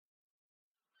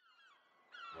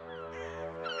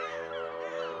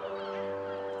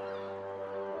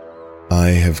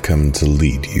have come to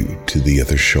lead you to the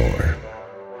other shore,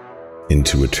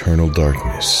 into eternal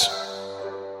darkness,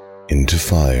 into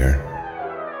fire,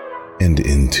 and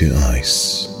into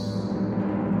ice.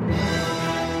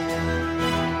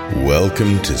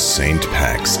 Welcome to St.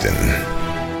 Paxton,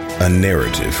 a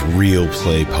narrative real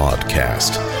play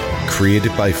podcast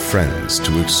created by friends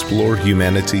to explore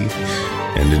humanity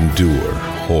and endure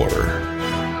horror.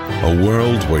 A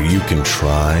world where you can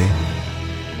try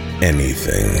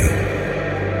anything.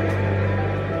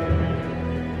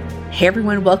 Hey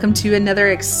everyone, welcome to another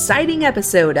exciting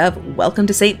episode of Welcome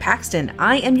to St. Paxton.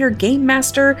 I am your game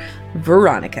master,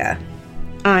 Veronica.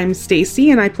 I'm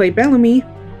Stacy and I play Bellamy.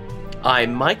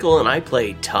 I'm Michael and I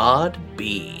play Todd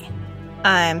B.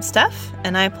 I'm Steph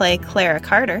and I play Clara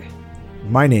Carter.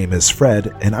 My name is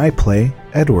Fred and I play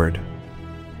Edward.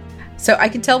 So I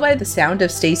can tell by the sound of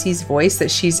Stacy's voice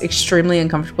that she's extremely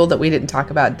uncomfortable that we didn't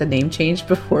talk about the name change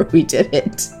before we did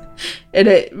it. And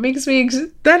it makes me...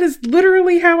 That is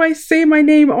literally how I say my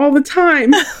name all the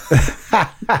time.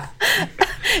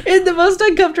 In the most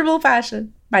uncomfortable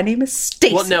fashion. My name is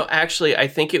Stacy. Well, no, actually, I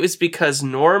think it was because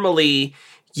normally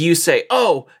you say,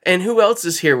 oh, and who else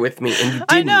is here with me? And you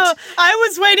didn't. I know. I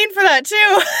was waiting for that, too.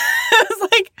 I was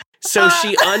like... So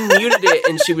she unmuted it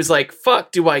and she was like,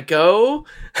 fuck, do I go?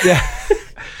 Yeah.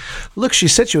 Look, she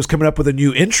said she was coming up with a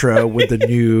new intro with the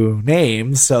new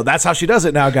name, so that's how she does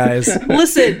it now, guys.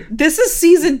 Listen, this is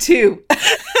season 2.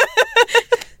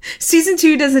 Season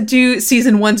 2 doesn't do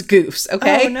season 1's goofs,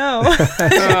 okay? Oh,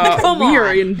 no. We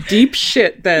are in deep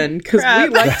shit then, because we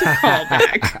like to call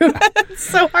back. It's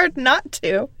so hard not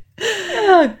to.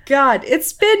 Oh, God.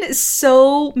 It's been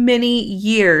so many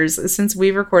years since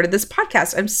we've recorded this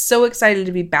podcast. I'm so excited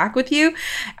to be back with you.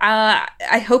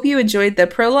 I hope you enjoyed the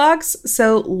prologues.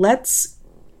 So let's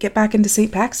get back into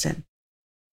St. Paxton.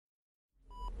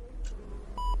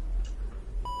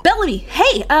 Bellamy,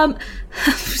 hey,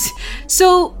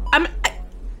 so I'm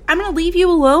gonna leave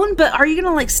you alone, but are you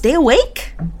gonna, stay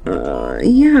awake?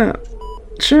 Yeah,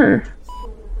 sure.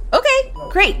 Okay,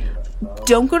 great.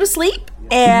 Don't go to sleep.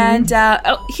 And,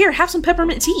 here, have some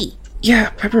peppermint tea.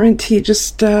 Yeah, peppermint tea.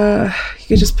 Just, you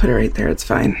can just put it right there. It's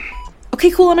fine.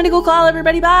 Okay, cool. I'm gonna go call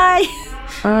everybody. Bye.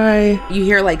 Bye. You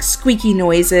hear, squeaky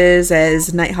noises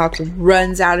as Nighthawk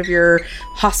runs out of your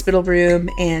hospital room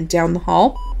and down the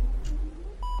hall.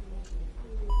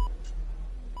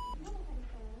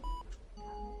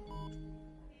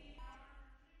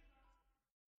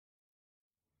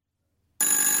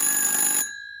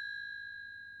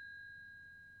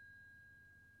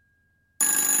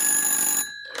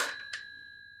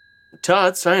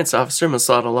 Todd, Science Officer,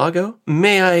 Masada Lago.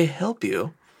 May I help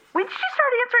you? When did you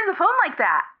start answering the phone like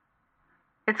that?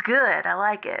 It's good. I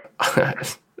like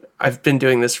it. I've been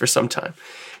doing this for some time.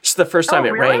 It's the first time it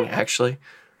really? rang, actually.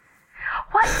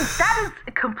 What? That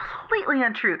is completely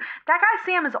untrue. That guy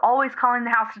Sam is always calling the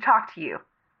house to talk to you.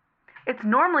 It's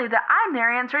normally that I'm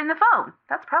there answering the phone.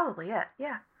 That's probably it,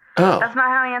 yeah. Oh. That's not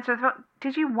how I answer the phone.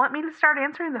 Did you want me to start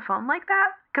answering the phone like that?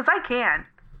 Because I can.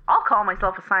 I'll call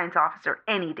myself a science officer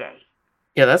any day.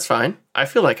 Yeah, that's fine. I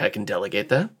feel like I can delegate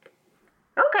that.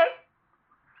 Okay.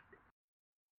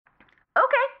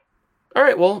 All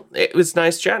right, well, it was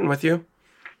nice chatting with you.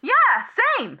 Yeah,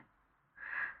 same.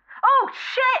 Oh,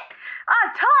 shit!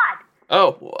 Todd!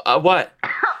 Oh, what?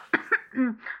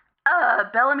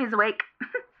 Bellamy's awake.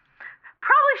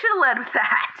 Probably should have led with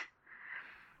that.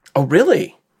 Oh,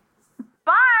 really?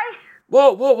 Bye!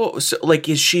 Whoa. So,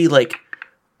 is she,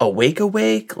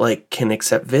 awake? Can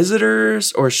accept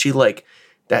visitors? Or is she,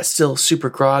 that's still super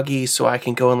groggy so I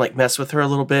can go and, mess with her a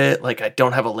little bit? I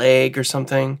don't have a leg or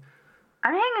something?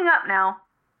 I'm hanging up now.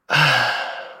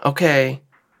 Okay.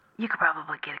 You could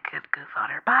probably get a good goof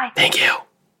on her. Bye. Thank you.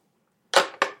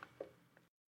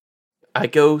 I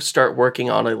go start working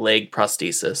on a leg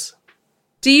prosthesis.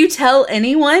 Do you tell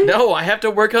anyone? No, I have to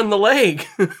work on the leg.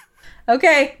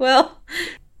 Okay, well,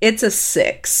 it's a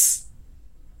 6.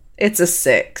 It's a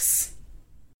 6.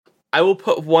 I will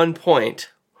put 1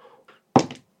 point.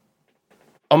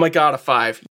 Oh my god, a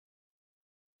 5.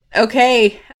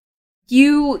 Okay.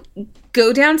 You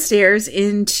go downstairs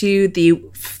into the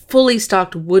fully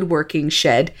stocked woodworking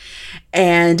shed,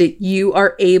 and you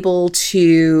are able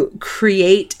to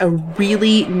create a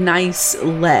really nice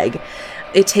leg.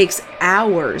 It takes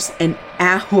hours and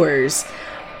hours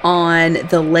on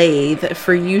the lathe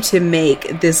for you to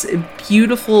make this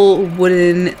beautiful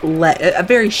wooden leg, a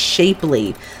very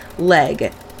shapely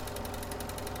leg.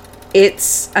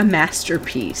 It's a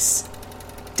masterpiece,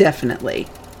 definitely.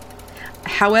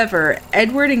 However,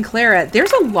 Edward and Clara,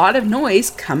 there's a lot of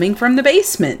noise coming from the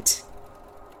basement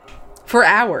for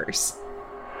hours.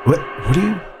 What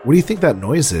do you think that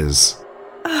noise is?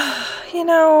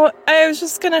 I was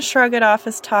just going to shrug it off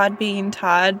as Todd being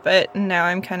Todd, but now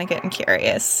I'm kind of getting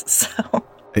curious, so.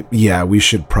 Yeah, we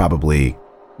should probably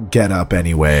get up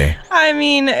anyway. I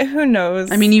mean, who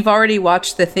knows? I mean, you've already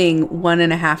watched the thing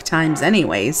 1.5 times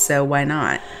anyways, so why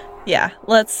not? Yeah,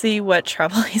 let's see what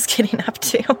trouble he's getting up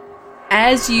to.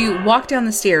 As you walk down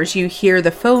the stairs, you hear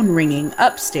the phone ringing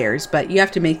upstairs, but you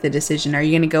have to make the decision. Are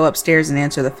you going to go upstairs and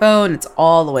answer the phone? It's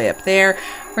all the way up there.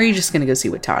 Or are you just going to go see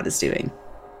what Todd is doing?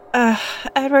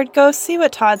 Edward, go see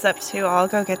what Todd's up to. I'll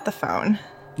go get the phone.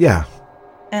 Yeah.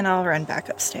 And I'll run back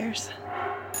upstairs.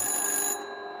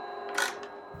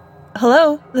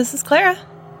 Hello, this is Clara.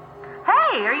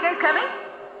 Hey, are you guys coming?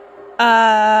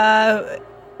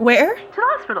 Where? To the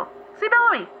hospital. See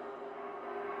Bellamy.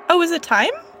 Oh, is it time?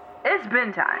 It's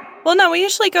been time. Well, no, we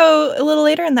usually go a little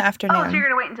later in the afternoon. Oh, so you're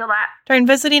going to wait until that? During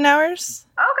visiting hours?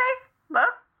 Okay. Well,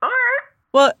 alright.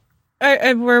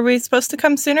 Well, were we supposed to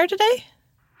come sooner today?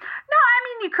 No, I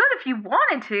mean, you could if you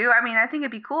wanted to. I mean, I think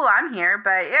it'd be cool I'm here,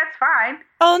 but yeah, it's fine.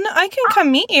 Oh, no, I can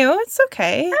come meet you. It's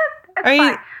okay. It's Are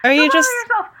fine. you Don't just...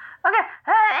 bother yourself. Okay.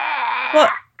 Well-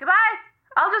 Goodbye.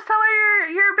 I'll just tell her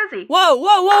you're busy.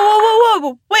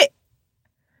 Whoa. Wait.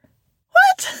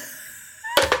 What?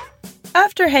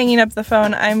 After hanging up the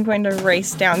phone, I'm going to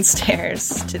race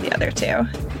downstairs to the other two.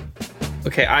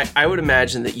 Okay, I would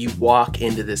imagine that you walk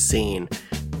into this scene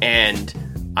and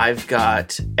I've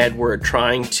got Edward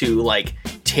trying to, like,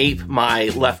 tape my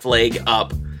left leg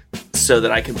up so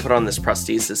that I can put on this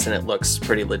prosthesis and it looks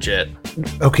pretty legit.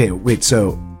 Okay, wait,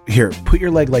 so here, put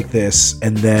your leg like this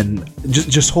and then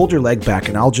just hold your leg back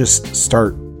and I'll just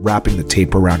start wrapping the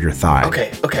tape around your thigh.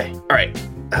 Okay. All right.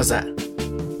 How's that?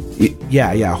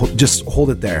 Yeah. Just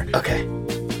hold it there. Okay.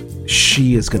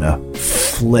 She is gonna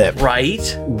flip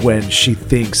Right? when she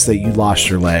thinks that you lost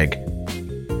your leg.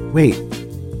 Wait,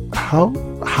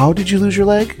 how did you lose your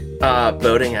leg?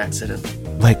 Boating accident.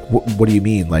 Like, what do you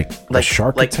mean? Like a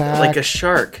shark attack? Like a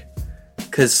shark.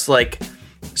 Because, like,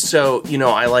 so,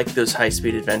 I like those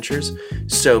high-speed adventures.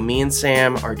 So me and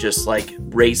Sam are just, like,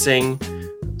 racing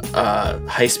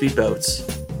high-speed boats.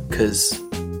 Because,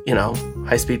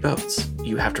 high-speed boats.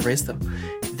 You have to race them.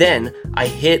 Then I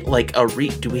hit, like, a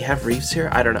reef. Do we have reefs here?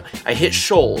 I don't know. I hit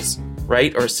shoals,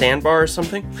 right? Or a sandbar or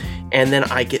something. And then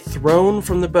I get thrown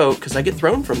from the boat, because I get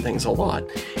thrown from things a lot.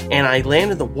 And I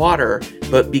land in the water,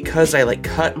 but because I, like,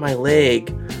 cut my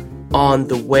leg on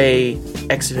the way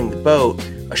exiting the boat,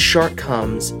 a shark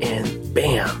comes and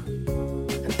bam.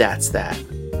 And that's that.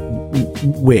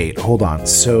 Wait, hold on.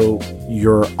 So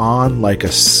you're on, like,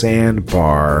 a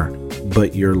sandbar,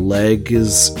 but your leg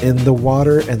is in the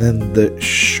water, and then the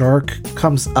shark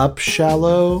comes up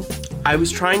shallow? I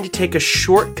was trying to take a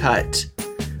shortcut.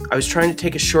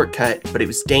 But it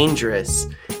was dangerous.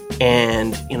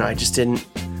 And, I just didn't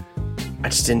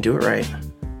do it right.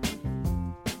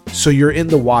 So you're in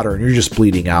the water and you're just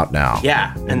bleeding out now.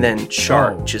 Yeah. And then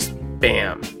shark just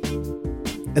bam.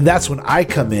 And that's when I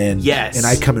come in. Yes. And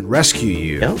I come and rescue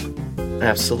you. Yep.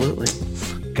 Absolutely.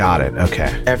 Got it.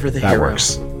 Okay. Ever the that hero.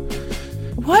 Works.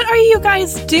 What are you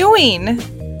guys doing?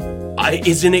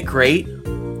 Isn't it great?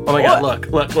 Oh my God, look.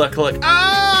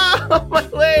 Ah, my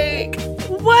leg.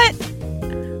 What?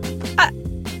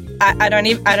 I don't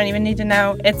even need to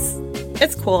know.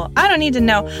 It's cool. I don't need to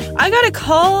know. I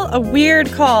got a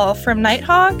weird call from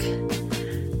Nighthawk.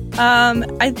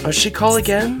 Oh, she call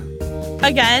again?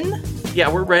 Again?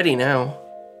 Yeah, we're ready now.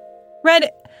 Red,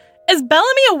 is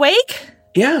Bellamy awake?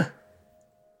 Yeah.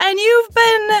 And you've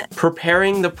been...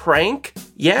 Preparing the prank?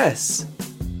 Yes.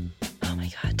 Oh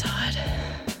my God, Todd.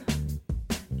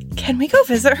 Can we go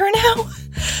visit her now?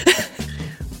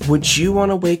 Would you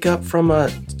want to wake up from a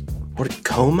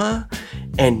coma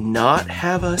and not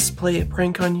have us play a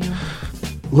prank on you?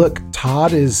 Look,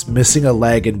 Todd is missing a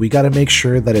leg, and we got to make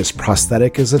sure that his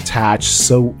prosthetic is attached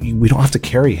so we don't have to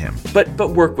carry him. But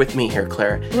work with me here,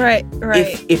 Clara. Right.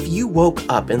 If you woke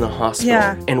up in the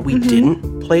hospital and we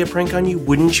didn't play a prank on you,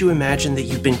 wouldn't you imagine that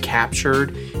you've been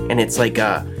captured and it's like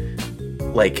an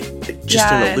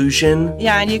illusion?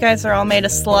 Yeah, and you guys are all made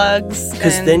of slugs.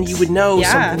 Because then you would know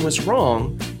something was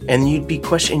wrong, and you'd be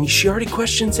questioning. She already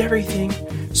questions everything,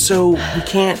 so we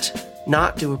can't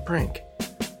not do a prank.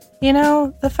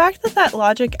 The fact that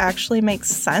logic actually makes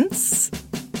sense.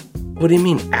 What do you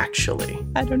mean, actually?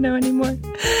 I don't know anymore.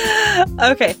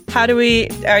 Okay, how do we...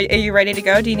 Are you ready to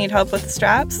go? Do you need help with the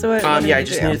straps? What I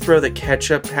just need to throw the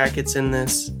ketchup packets in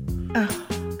this. Oh.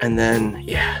 And then,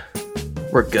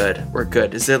 we're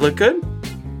good. Does it look good?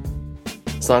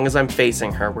 As long as I'm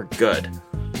facing her, we're good.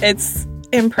 It's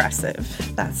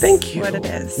impressive. That's Thank you. What it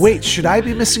is. Wait, should I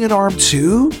be missing an arm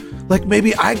too? Like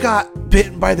maybe I got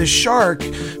bitten by the shark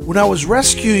when I was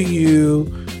rescuing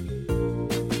you,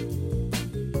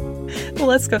 Well,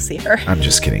 let's go see her. I'm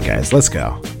just kidding, guys. Let's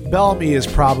go. Bellamy is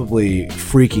probably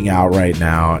freaking out right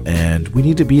now, and we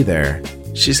need to be there.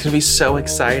 She's gonna be so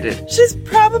excited. She's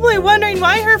probably wondering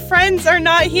why her friends are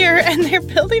not here and they're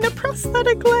building a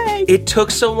prosthetic leg. It took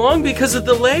so long because of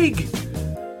the leg.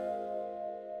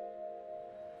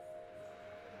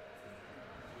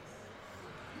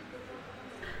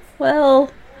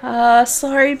 Well,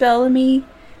 sorry, Bellamy.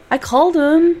 I called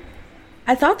them.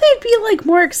 I thought they'd be, like,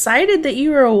 more excited that you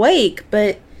were awake,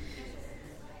 but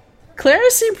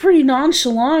Clara seemed pretty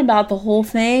nonchalant about the whole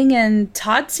thing, and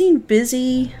Todd seemed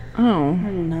busy. Oh. I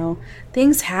don't know.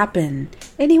 Things happen.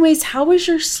 Anyways, how was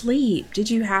your sleep? Did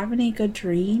you have any good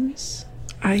dreams?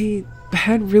 I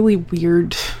had really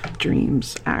weird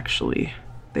dreams, actually.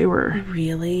 They were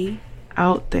Really?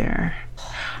 out there.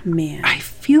 Man. I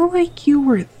feel like you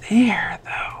were there,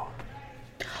 though.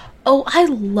 Oh, I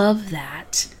love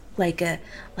that. Like a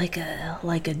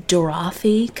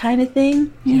Dorothy kind of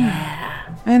thing.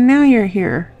 Yeah. And now you're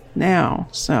here now,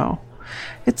 so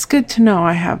it's good to know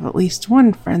I have at least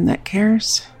one friend that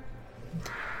cares.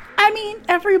 I mean,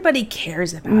 everybody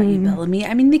cares about you, Bellamy.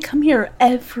 I mean, they come here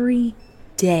every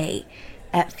day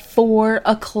at 4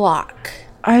 o'clock.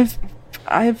 I've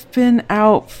been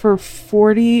out for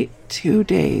 42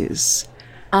 days.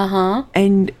 Uh-huh.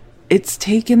 And it's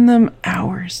taken them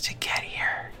hours to get here.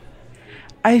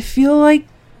 I feel like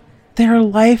their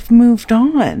life moved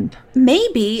on.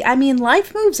 Maybe. I mean,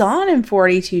 life moves on in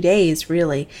 42 days,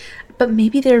 really. But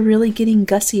maybe they're really getting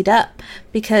gussied up.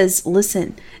 Because,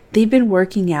 listen, they've been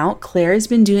working out. Claire's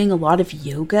been doing a lot of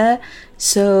yoga.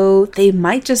 So they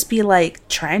might just be, like,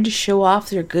 trying to show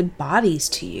off their good bodies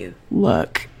to you.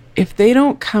 Look, if they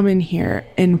don't come in here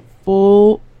in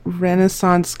full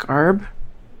Renaissance garb,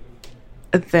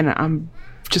 then I'm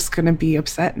just gonna be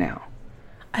upset now.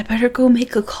 I better go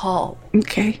make a call.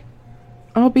 Okay.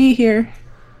 I'll be here.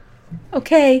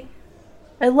 Okay.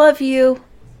 I love you.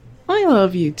 I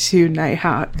love you too,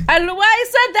 Nighthawk. I don't know why I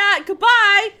said that.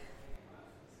 Goodbye.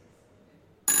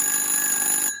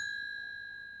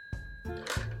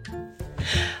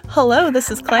 Hello, this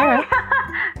is Clara.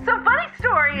 So funny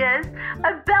story is,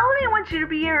 Bellamy wants you to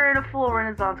be here in a full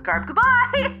Renaissance garb.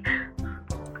 Goodbye.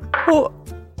 Oh.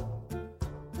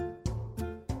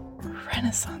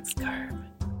 Renaissance garb.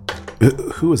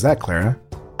 Who was that, Clara?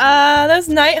 That's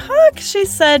Nighthawk. She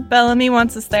said Bellamy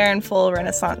wants us there in full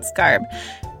Renaissance garb.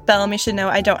 Bellamy should know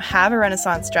I don't have a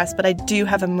Renaissance dress, but I do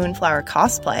have a Moonflower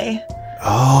cosplay.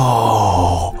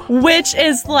 Oh. Which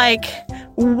is, like,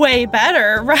 way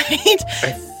better, right?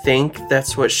 I think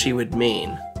that's what she would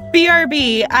mean.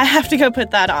 BRB, I have to go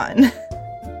put that on.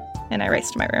 And I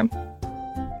raced to my room.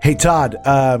 Hey, Todd,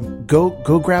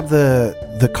 go grab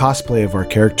the cosplay of our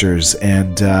characters,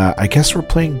 and I guess we're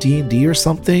playing D&D or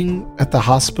something at the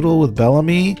hospital with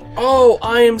Bellamy. Oh,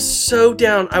 I am so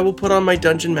down. I will put on my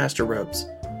Dungeon Master robes.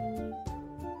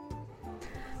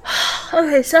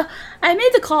 Okay, so I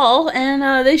made the call,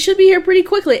 and they should be here pretty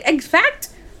quickly. In fact,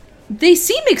 they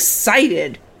seem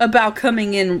excited about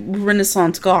coming in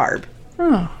Renaissance garb.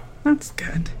 Oh, that's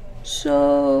good.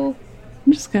 So...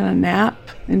 I'm just gonna nap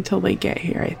until they get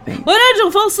here, I think. Oh, no,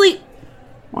 don't fall asleep!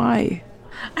 Why?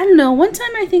 I don't know. One time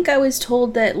I think I was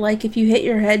told that, like, if you hit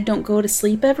your head, don't go to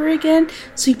sleep ever again.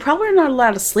 So you probably are not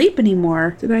allowed to sleep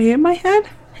anymore. Did I hit my head?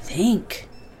 I think.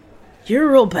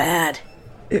 You're real bad.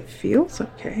 It feels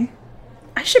okay.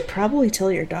 I should probably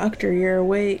tell your doctor you're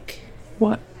awake.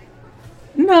 What?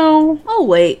 No. I'll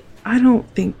wait. I don't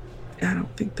think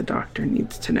the doctor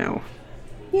needs to know.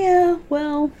 Yeah,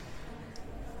 well...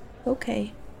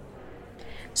 Okay.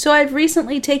 So I've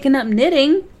recently taken up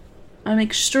knitting. I'm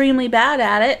extremely bad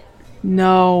at it.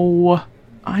 No.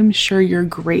 I'm sure you're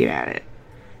great at it.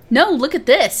 No, look at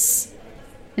this.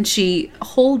 And she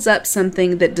holds up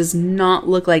something that does not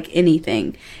look like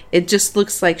anything. It just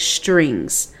looks like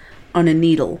strings on a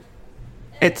needle.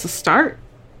 It's a start.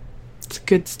 It's a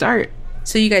good start.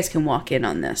 So you guys can walk in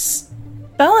on this.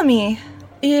 Bellamy,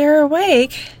 you're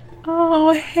awake.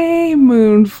 Oh, hey,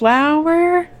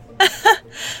 Moonflower.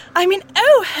 I mean,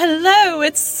 oh, hello.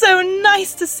 It's so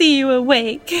nice to see you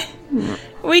awake.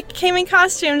 We came in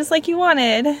costume just like you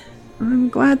wanted. I'm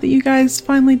glad that you guys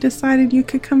finally decided you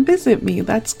could come visit me.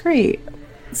 That's great.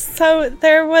 So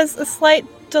there was a slight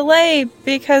delay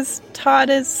because Todd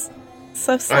is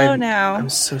so slow now. I'm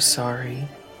so sorry.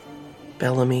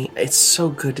 Bellamy, it's so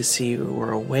good to see you.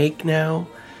 We're awake now.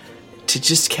 To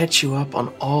just catch you up on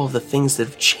all of the things that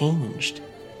have changed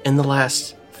in the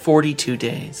last 42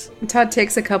 days. Todd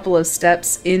takes a couple of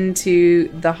steps into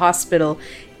the hospital,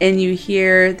 and you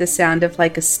hear the sound of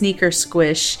like a sneaker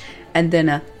squish, and then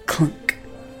a clunk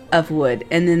of wood,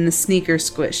 and then the sneaker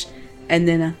squish, and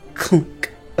then a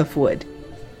clunk of wood.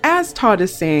 as Todd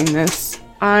is saying this,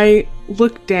 I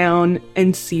look down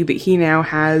and see that he now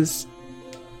has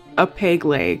a peg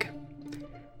leg.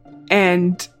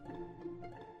 And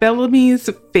Bellamy's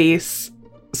face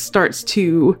starts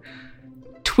to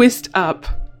twist up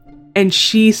and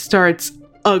she starts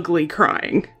ugly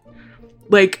crying.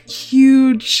 Like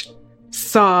huge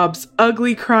sobs,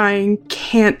 ugly crying,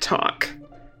 can't talk.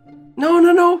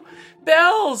 No.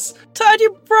 Bells! Todd,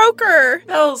 you broke her.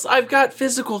 Bells, I've got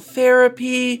physical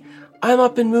therapy. I'm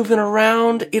up and moving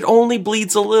around. It only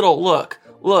bleeds a little. Look.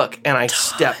 And I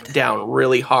step down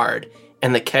really hard,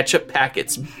 and the ketchup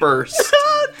packets burst.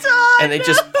 Todd, and they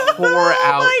just pour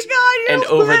out and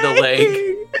over the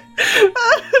leg.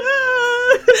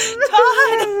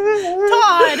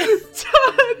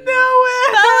 Todd, no way.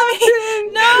 Bellamy,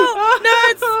 no,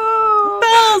 it's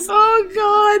Bells. Oh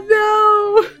God,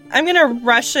 no. I'm gonna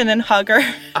rush in and hug her.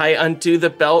 I undo the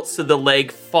belt so the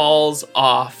leg falls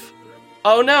off.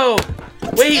 Oh no!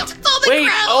 Wait!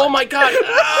 Oh my God!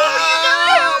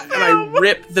 Ah! And I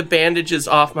rip the bandages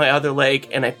off my other leg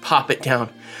and I pop it down.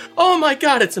 Oh my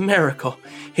God! It's a miracle.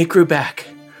 It grew back.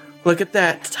 Look at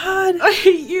that. Todd, I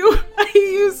hate you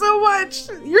so much.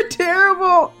 You're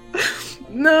terrible.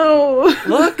 No.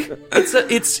 Look,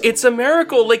 it's a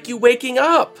miracle. Like you waking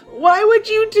up. Why would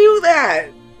you do that?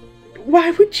 Why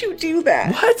would you do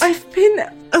that? What? I've been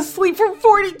asleep for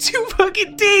 42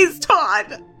 fucking days,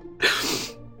 Todd.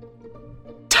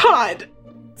 Todd.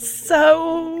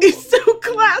 so It's so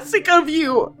classic of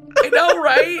you. I know,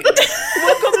 right?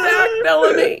 Welcome back,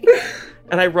 Bellamy.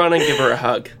 And I run and give her a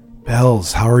hug.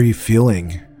 Bells, how are you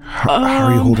feeling? How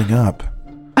are you holding up?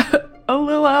 A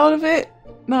little out of it.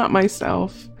 Not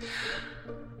myself.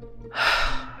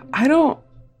 I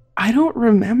don't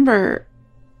remember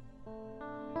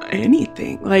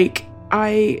anything. Like,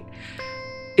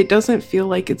 it doesn't feel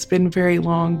like it's been very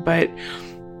long, but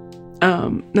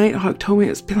Nighthawk told me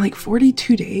it's been like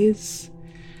 42 days.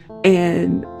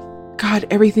 And God,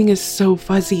 everything is so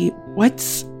fuzzy.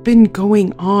 What's been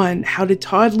going on? How did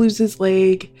Todd lose his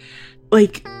leg?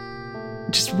 Like,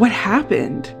 just what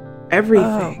happened?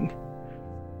 Everything.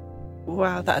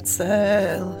 wow, that's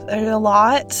a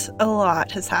lot. A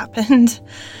lot has happened.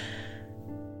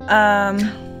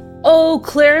 Oh,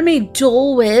 Clara made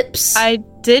Dole Whips. I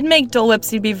did make Dole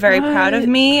Whips. You'd be very proud of What?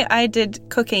 me. I did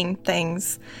cooking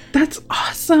things, That's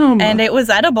awesome. and it was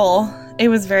edible. It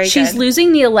was very She's good.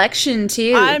 losing the election,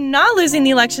 too. I'm not losing the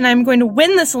election. I'm going to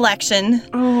win this election.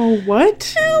 Oh,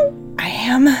 what? I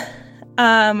am.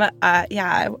 I'm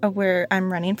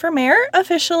running for mayor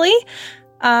officially.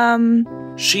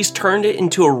 She's turned it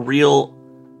into a real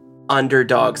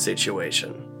underdog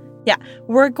situation. Yeah,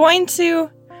 we're going to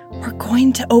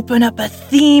open up a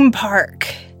theme park.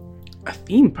 A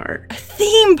theme park. A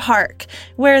theme park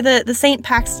where the St.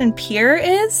 Paxton Pier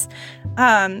is.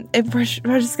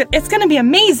 It's going to be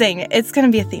amazing. It's going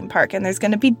to be a theme park, and there's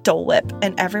going to be Dole Whip,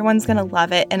 and everyone's going to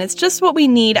love it. And it's just what we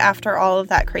need after all of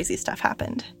that crazy stuff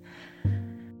happened.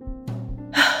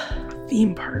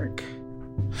 Theme park.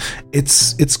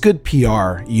 It's good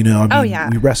PR, you know. I mean, yeah.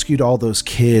 We rescued all those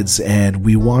kids, and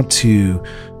we want to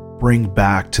bring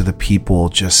back to the people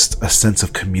just a sense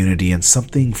of community and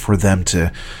something for them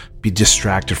to be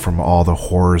distracted from all the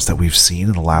horrors that we've seen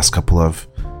in the last couple of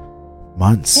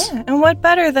months. Yeah, and what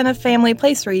better than a family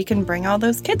place where you can bring all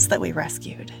those kids that we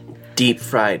rescued? Deep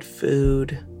fried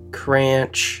food,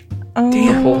 cranch. Oh,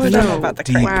 Damn, I don't know no. about the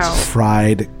Deep cranch. Wow.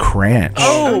 fried cranch.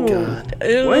 Oh, God.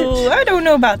 Ew, What? I don't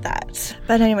know about that.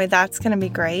 But anyway, that's going to be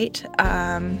great.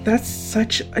 That's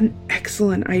such an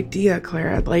excellent idea,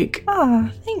 Clara. Like,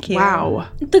 Oh, thank you. wow.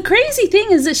 The crazy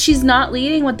thing is that she's not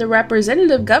leading with the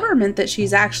representative government that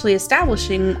she's actually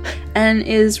establishing and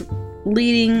is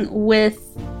leading with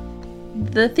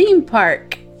the theme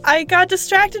park. I got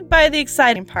distracted by the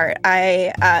exciting part.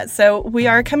 So we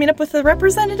are coming up with a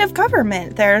representative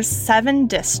government. There's 7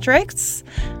 districts,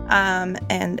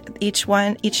 and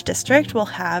each district will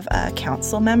have a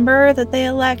council member that they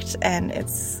elect, and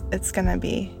it's gonna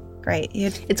be great.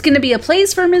 It's going to be a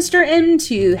place for Mr. M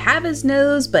to have his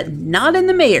nose, but not in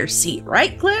the mayor's seat,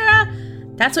 right, Clara?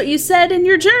 That's what you said in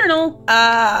your journal.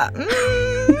 You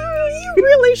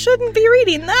really shouldn't be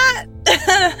reading that.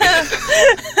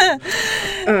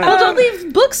 Well, don't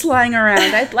leave books lying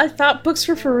around. I thought books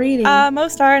were for reading.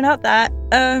 Most are not that.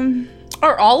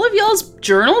 Are all of y'all's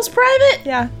journals private?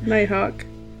 Yeah. Nighthawk.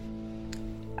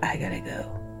 I gotta go.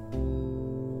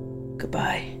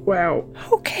 Goodbye. Wow.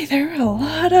 Okay, there are a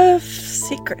lot of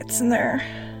secrets in there.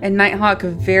 And Nighthawk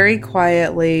very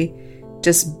quietly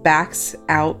just backs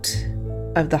out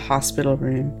of the hospital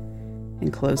room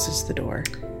and closes the door.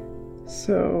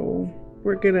 So,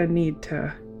 we're gonna need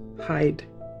to hide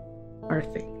our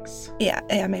things. Yeah,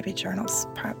 maybe journals,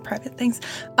 private things.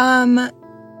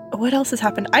 What else has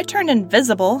happened? I turned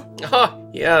invisible. Oh,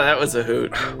 yeah, that was a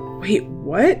hoot. Wait,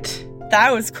 what?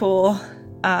 That was cool.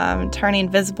 Turning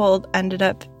invisible ended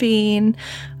up being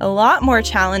a lot more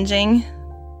challenging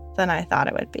than I thought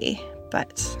it would be,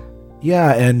 but...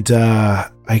 Yeah, and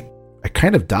I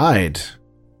kind of died.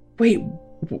 Wait,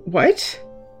 what?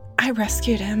 I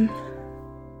rescued him.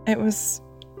 It was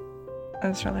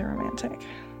really romantic.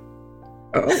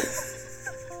 Oh.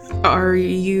 Are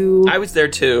you... I was there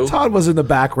too. Todd was in the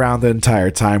background the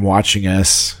entire time watching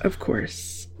us. Of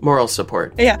course. Moral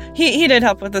support. Yeah, he did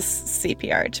help with the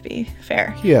CPR, to be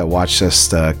fair. Yeah, watched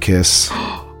us kiss.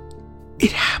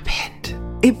 It happened.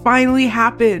 It finally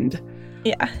happened.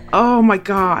 Yeah. Oh my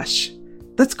gosh.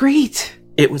 That's great.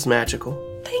 It was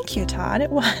magical. Thank you, Todd.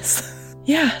 It was.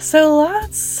 Yeah, so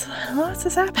lots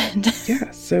has happened.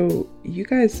 Yeah, so you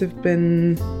guys have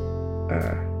been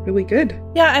really good.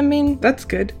 Yeah, I mean... That's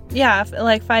good. Yeah,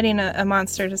 like fighting a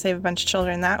monster to save a bunch of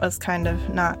children, that was kind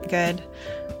of not good.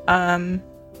 And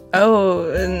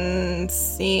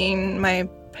seeing my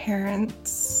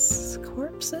parents'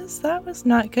 corpses, that was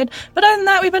not good. But other than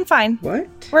that, we've been fine. What?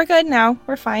 We're good now.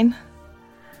 We're fine.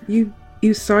 You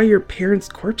saw your parents'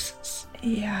 corpses?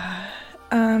 Yeah.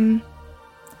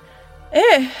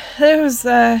 There was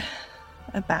a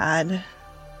bad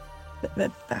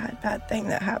thing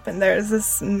that happened. There's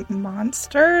this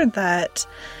monster that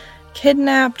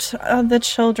kidnapped the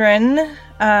children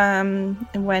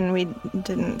when we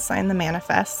didn't sign the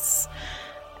manifests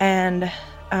and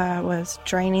was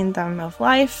draining them of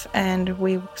life, and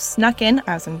we snuck in.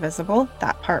 I was invisible.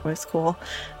 That part was cool.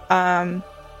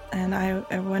 And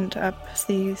I went up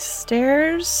these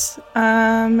stairs,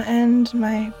 and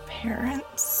my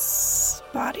parents'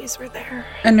 bodies were there.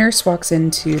 A nurse walks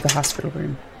into the hospital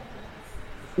room.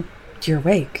 You're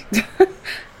awake.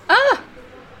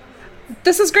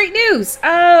 This is great news.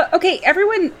 Okay,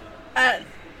 everyone, I'm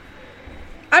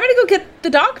gonna go get the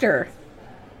doctor.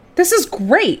 This is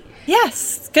great.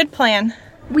 Yes, good plan.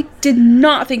 We did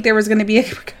not think there was gonna be a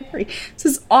recovery. This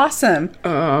is awesome.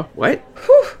 What?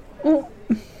 Whew. Well,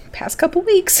 past couple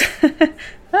weeks.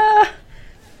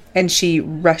 And she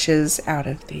rushes out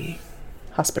of the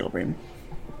hospital room.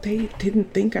 They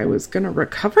didn't think I was gonna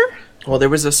recover? Well, there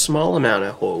was a small amount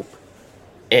of hope.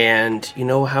 And you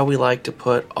know how we like to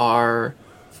put our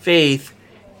faith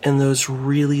in those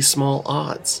really small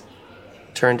odds.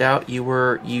 Turned out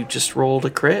you just rolled a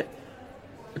crit.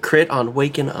 A crit on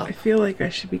waking up. I feel like I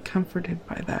should be comforted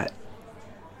by that.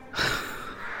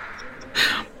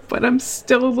 But I'm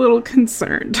still a little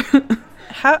concerned.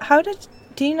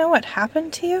 Do you know what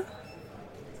happened to you?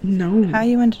 No. How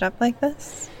you ended up like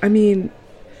this? I mean,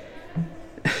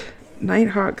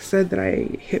 Nighthawk said that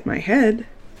I hit my head,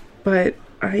 but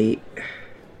I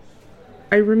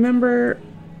remember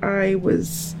I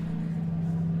was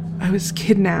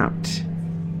kidnapped.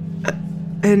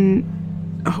 And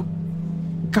oh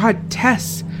God,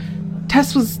 Tess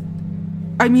was,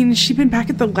 I mean, she'd been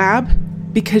back at the lab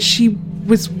because she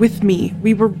was with me.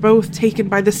 We were both taken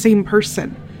by the same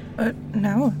person.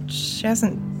 No, she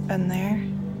hasn't been there.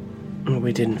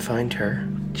 We didn't find her.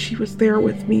 She was there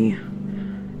with me.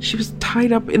 She was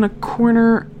tied up in a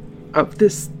corner of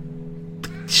this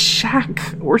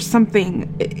shack or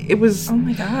something. It was... Oh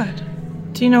my God.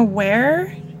 Do you know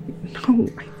where? No,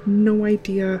 I have no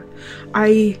idea.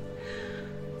 I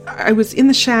was in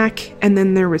the shack, and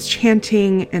then there was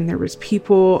chanting, and there was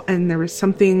people, and there was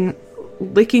something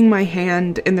licking my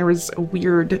hand, and there was a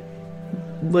weird,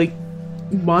 like,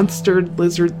 monster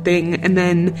lizard thing, and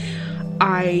then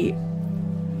I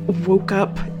woke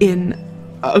up in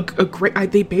a great...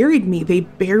 They buried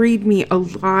me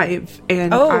alive,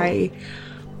 and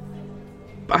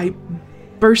I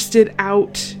bursted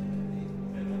out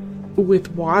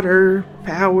with water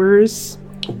powers.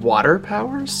 Water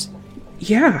powers?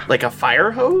 Yeah. Like a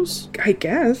fire hose? I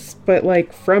guess, but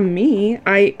like from me,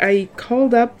 I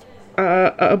called up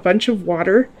a bunch of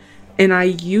water, and I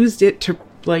used it to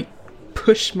like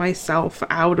push myself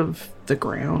out of the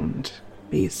ground,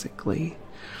 basically.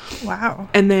 Wow.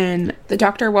 And then The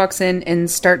doctor walks in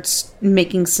and starts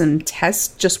making some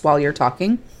tests just while you're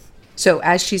talking. So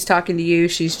as she's talking to you,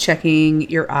 she's checking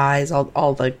your eyes,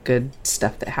 all the good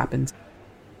stuff that happens.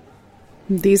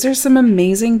 These are some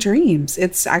amazing dreams.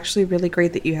 It's actually really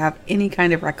great that you have any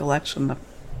kind of recollection of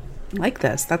like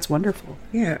this. That's wonderful.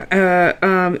 yeah,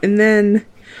 and then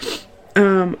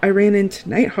I ran into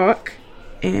Nighthawk,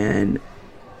 and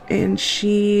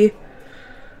she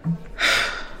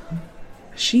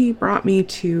brought me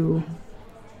to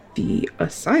the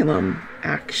asylum,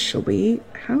 actually.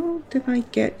 How did I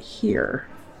get here?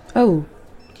 Oh,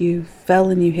 You fell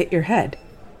and you hit your head.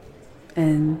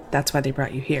 And that's why they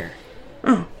brought you here.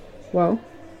 Oh, well,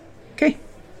 okay.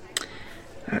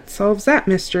 That solves that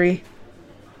mystery.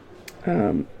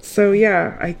 So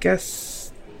yeah, I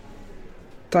guess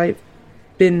I've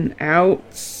been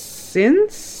out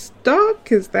since,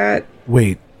 Doc? Is that...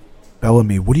 Wait,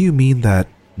 Bellamy, what do you mean that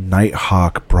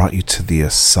Nighthawk brought you to the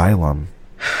asylum?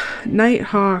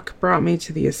 Nighthawk brought me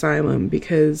to the asylum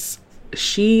because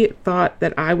she thought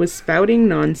that I was spouting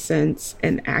nonsense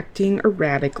and acting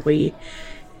erratically,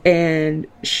 and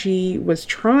she was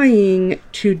trying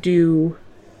to do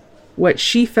what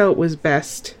she felt was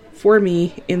best for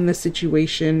me in the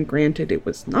situation. Granted, it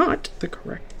was not the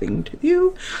correct thing to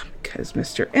do because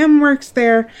Mr. M works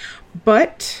there,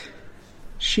 but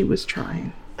she was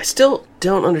trying. I still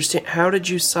don't understand. How did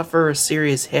you suffer a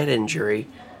serious head injury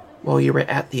while you were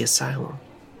at the asylum?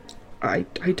 I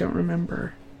don't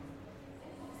remember.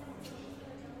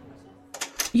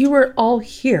 You were all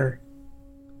here.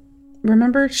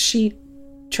 Remember, she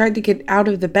tried to get out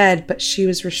of the bed, but she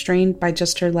was restrained by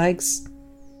just her legs.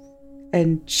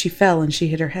 And she fell and she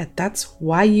hit her head. That's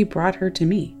why you brought her to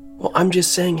me. Well, I'm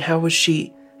just saying, how was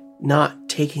she not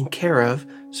taken care of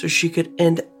so she could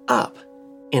end up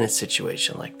in a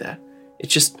situation like that?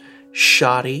 It's just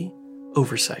shoddy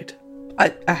oversight. I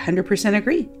 100%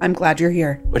 agree. I'm glad you're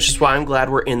here. Which is why I'm glad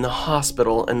we're in the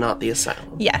hospital and not the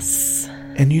asylum. Yes.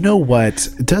 And you know what?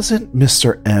 Doesn't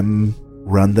Mr. M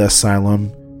run the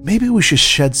asylum? Maybe we should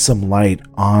shed some light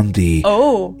on the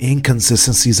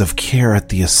inconsistencies of care at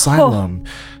the asylum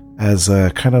as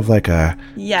a kind of like a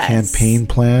campaign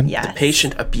plan. Yes. The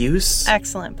patient abuse?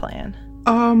 Excellent plan.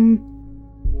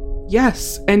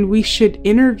 Yes, and we should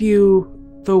interview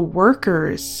the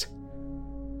workers.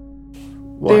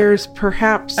 What? There's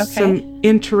perhaps some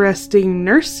interesting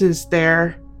nurses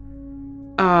there.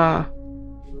 Come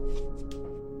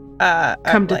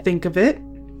to think of it.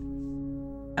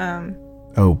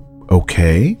 Oh,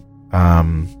 okay.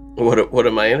 What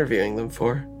am I interviewing them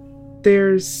for?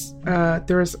 There's a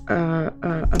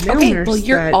male nurse. Well,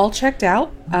 you're all checked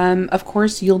out. Of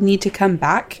course, you'll need to come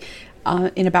back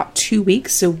in about 2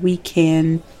 weeks so we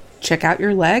can check out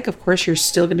your leg. Of course, you're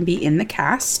still going to be in the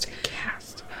cast.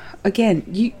 Again,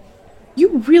 you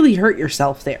really hurt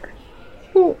yourself there.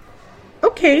 Well,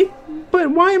 okay,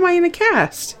 but why am I in a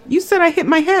cast? You said I hit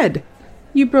my head.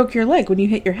 You broke your leg when you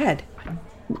hit your head.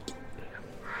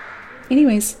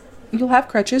 Anyways, you'll have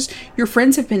crutches. Your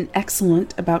friends have been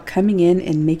excellent about coming in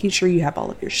and making sure you have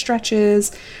all of your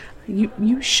stretches.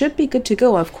 You should be good to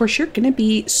go. Of course, you're going to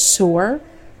be sore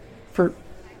for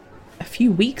a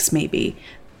few weeks maybe,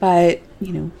 but,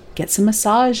 get some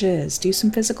massages, do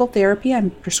some physical therapy. I'm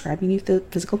prescribing you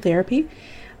physical therapy.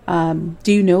 Do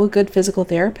you know a good physical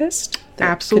therapist?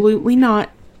 Absolutely not.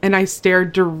 And I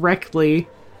stared directly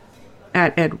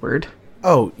at Edward.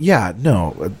 Oh, yeah,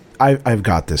 no, I've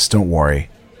got this. Don't worry.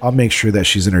 I'll make sure that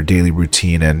she's in her daily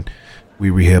routine and we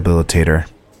rehabilitate her.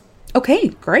 Okay,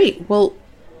 great. Well,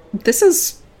 this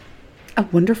is a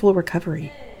wonderful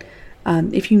recovery.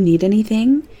 If you need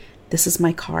anything, this is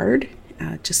my card.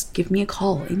 Just give me a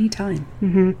call anytime.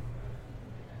 Mm-hmm.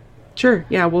 Sure,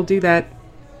 yeah, we'll do that.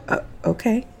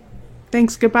 Okay.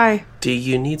 Thanks, goodbye. Do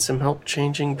you need some help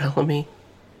changing, Bellamy?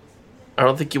 I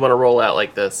don't think you want to roll out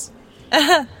like this.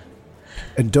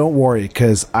 And don't worry,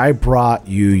 because I brought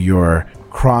you your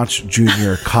Crunch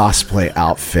Jr. cosplay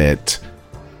outfit.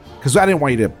 Because I didn't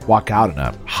want you to walk out in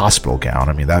a hospital gown.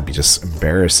 I mean, that'd be just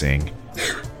embarrassing.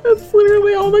 That's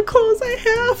literally all the clothes I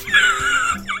have.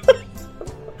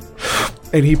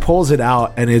 And he pulls it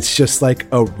out, and it's just like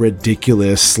a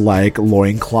ridiculous, like,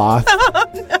 loincloth,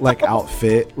 like,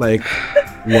 outfit, like,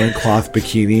 loincloth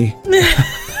bikini.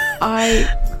 I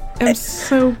am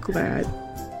so glad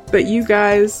that you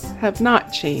guys have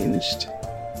not changed.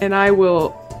 And I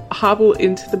will hobble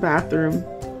into the bathroom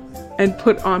and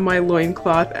put on my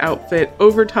loincloth outfit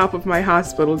over top of my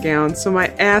hospital gown so my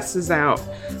ass is out,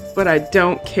 but I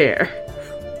don't care.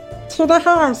 To the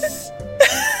house!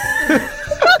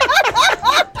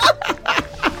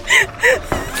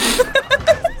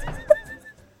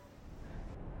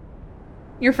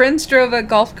 Your friends drove a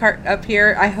golf cart up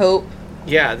here, I hope.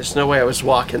 Yeah, there's no way I was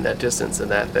walking that distance in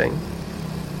that thing.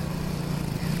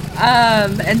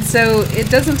 And so it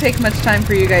doesn't take much time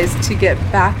for you guys to get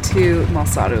back to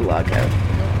Malsado Lago.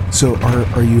 So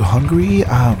are you hungry?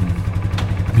 I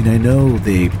mean, I know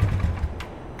they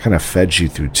kind of fed you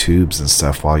through tubes and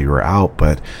stuff while you were out,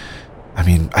 but I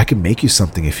mean, I can make you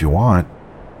something if you want.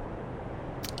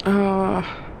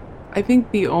 I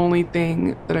think the only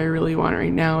thing that I really want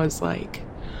right now is like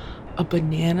a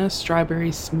banana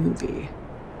strawberry smoothie.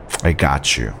 I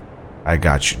got you.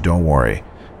 Don't worry.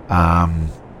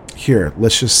 here,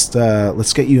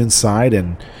 let's get you inside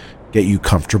and get you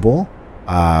comfortable.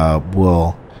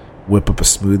 We'll whip up a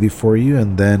smoothie for you,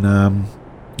 and then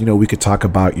we could talk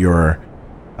about your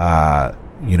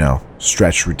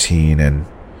stretch routine and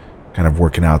kind of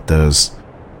working out those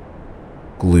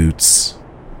glutes.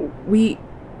 We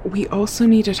also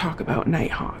need to talk about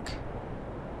Nighthawk.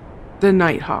 The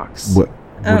Nighthawks. What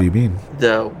do you mean?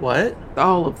 The what?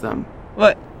 All of them.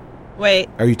 What? Wait.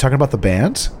 Are you talking about the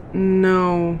band?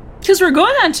 No. Because we're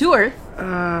going on tour.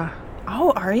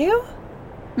 Oh, are you?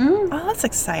 Oh, that's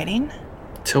exciting.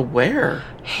 To where?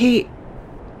 Hey,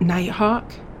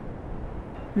 Nighthawk.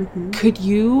 Could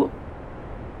you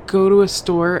go to a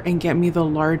store and get me the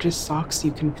largest socks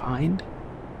you can find?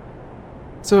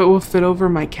 So it will fit over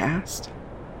my cast?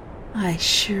 I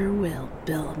sure will,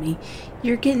 Bellamy.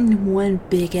 You're getting one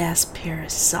big-ass pair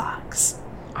of socks.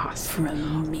 Awesome.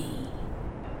 From me.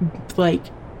 Like,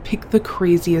 pick the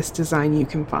craziest design you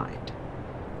can find.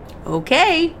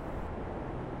 Okay.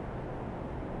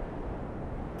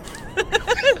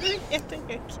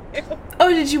 Oh,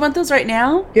 did you want those right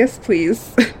now? Yes,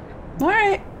 please. All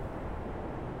right.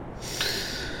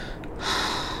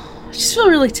 I just feel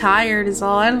really tired is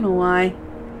all. I don't know why.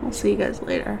 I'll see you guys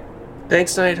later.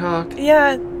 Thanks, Nighthawk.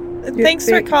 Yeah, thanks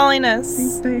for calling us.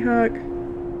 Thanks, Nighthawk.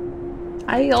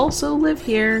 I also live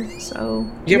here, so...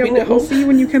 We'll see you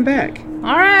when you come back.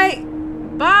 All right.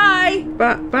 Bye.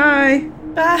 Bye.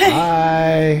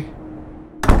 Bye.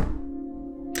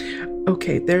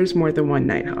 Okay, there's more than one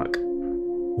Nighthawk.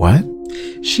 What?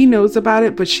 She knows about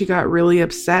it, but she got really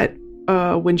upset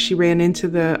when she ran into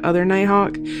the other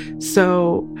Nighthawk.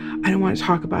 So I don't want to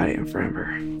talk about it in front of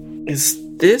her. Is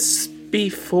this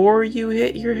before you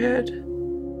hit your head?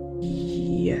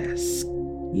 Yes.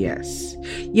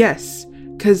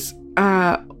 Because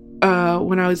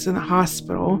when I was in the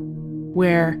hospital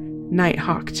where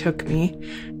Nighthawk took me,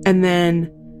 and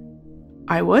then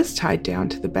I was tied down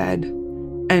to the bed,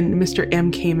 and Mr.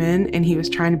 M came in and he was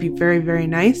trying to be very, very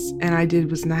nice, and I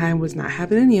was not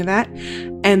having any of that.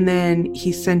 And then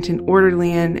he sent an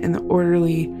orderly in, and the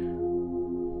orderly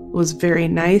was very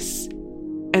nice,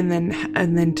 and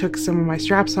then took some of my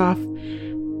straps off,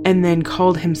 and then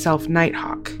called himself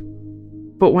Nighthawk.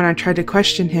 But when I tried to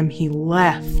question him, he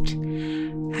left.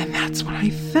 And that's when I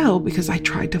fell, because I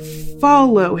tried to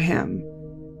follow him.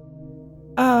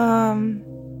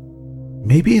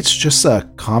 Maybe it's just a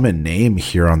common name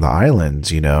here on the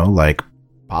island, like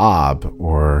Bob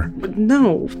or...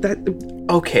 No, that...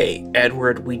 Okay,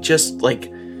 Edward, we just,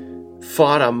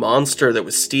 fought a monster that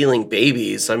was stealing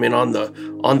babies. I mean, on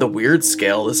the weird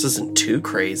scale, this isn't too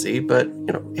crazy, but,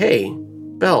 hey,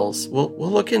 Bells, we'll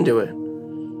look into it.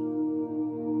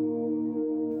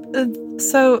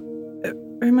 So,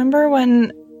 remember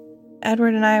when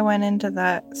Edward and I went into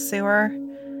that sewer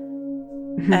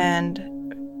and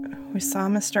we saw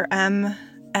Mr. M,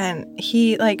 and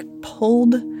he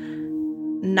pulled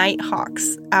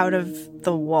Nighthawks out of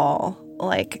the wall,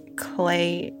 like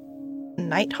clay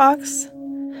Nighthawks,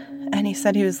 and he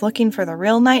said he was looking for the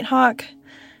real Nighthawk,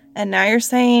 and now you're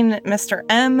saying Mr.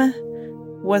 M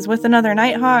was with another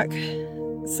Nighthawk?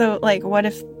 So what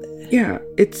if... Yeah,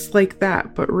 it's like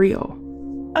that, but real.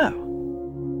 Oh.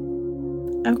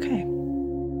 Okay.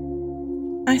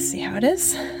 I see how it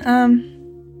is.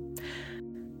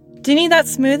 Do you need that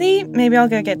smoothie? Maybe I'll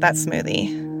go get that smoothie.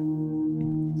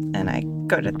 And I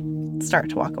start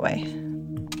to walk away.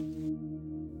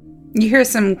 You hear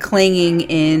some clanging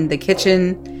in the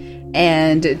kitchen,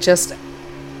 and just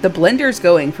the blender's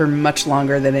going for much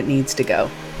longer than it needs to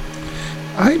go.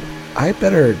 I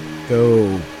better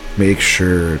go make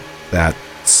sure that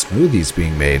smoothie's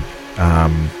being made. I'll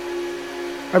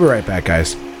be right back,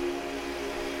 guys.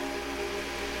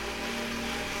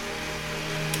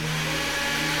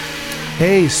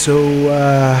 Hey, so,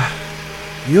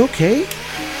 you okay?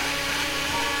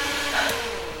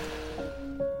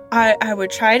 I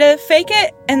would try to fake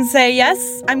it and say,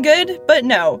 yes, I'm good, but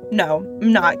no,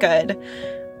 I'm not good.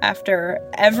 After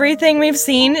everything we've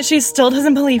seen, she still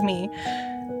doesn't believe me.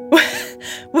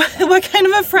 What kind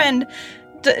of a friend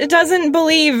doesn't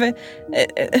believe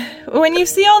when you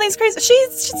see all these crazy... She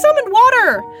summoned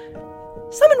water!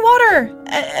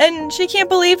 And she can't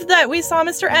believe that we saw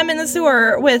Mr. M in the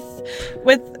sewer with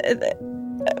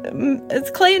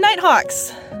clay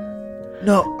Nighthawks.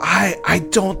 No, I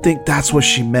don't think that's what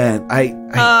she meant.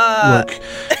 Look,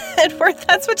 Edward,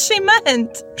 that's what she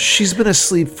meant. She's been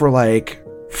asleep for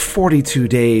 42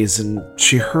 days, and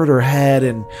she hurt her head,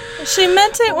 and... She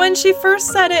meant it when she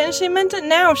first said it, and she meant it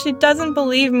now. She doesn't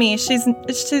believe me. She's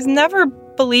never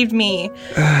believed me.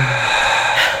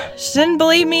 She didn't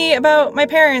believe me about my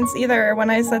parents either when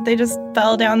I said they just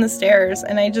fell down the stairs,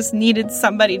 and I just needed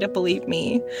somebody to believe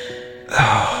me.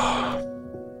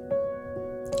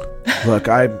 Look,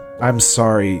 I'm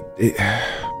sorry.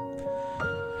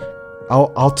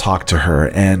 I'll talk to her,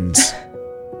 and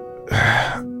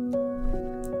I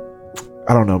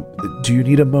don't know. Do you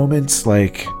need a moment?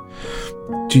 Like,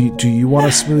 do you want a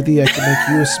smoothie? I can make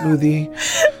you a smoothie.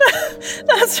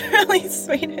 That's really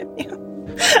sweet of you.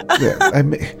 Yeah,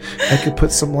 I could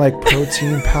put some like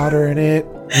protein powder in it.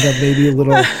 You know, maybe a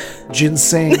little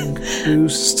ginseng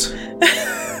boost.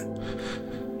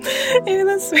 You're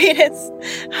the sweetest.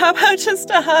 How about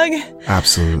just a hug?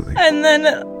 Absolutely. And then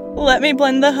let me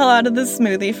blend the hell out of the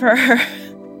smoothie for her.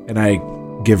 And I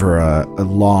give her a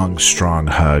long, strong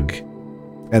hug.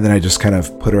 And then I just kind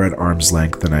of put her at arm's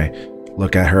length, and I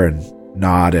look at her and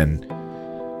nod, and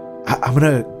I'm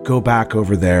going to go back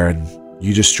over there, and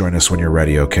you just join us when you're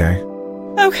ready, okay?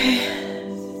 Okay.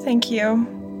 Thank you.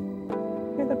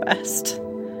 You're the best.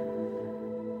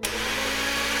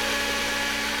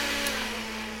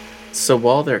 So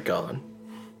while they're gone,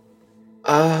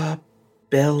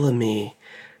 Bellamy.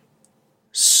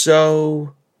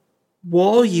 So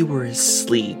while you were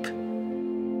asleep,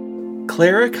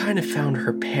 Clara kind of found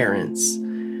her parents,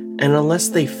 and unless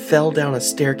they fell down a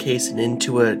staircase and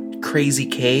into a crazy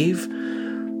cave,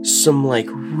 some like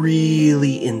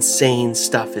really insane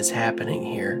stuff is happening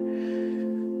here.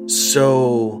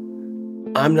 So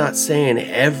I'm not saying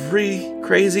every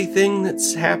crazy thing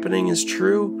that's happening is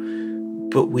true,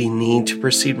 but we need to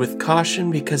proceed with caution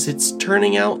because it's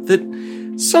turning out that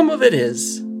some of it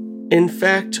is. In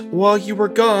fact, while you were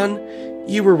gone,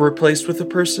 you were replaced with a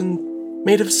person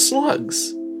made of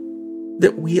slugs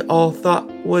that we all thought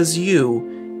was you,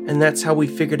 and that's how we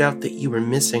figured out that you were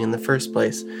missing in the first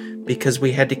place, because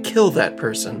we had to kill that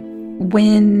person.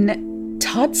 When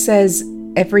Todd says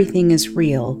everything is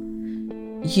real,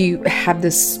 you have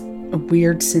this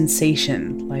weird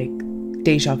sensation, like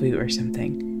deja vu or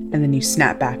something, and then you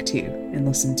snap back to and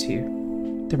listen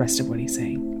to the rest of what he's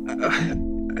saying.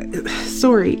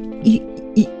 Sorry,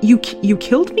 you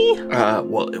killed me?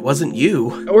 Well, it wasn't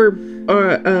you. Or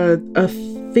a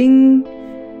thing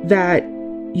that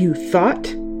you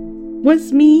thought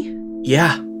was me?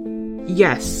 Yeah.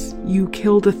 Yes, you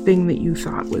killed a thing that you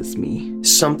thought was me.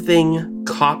 Something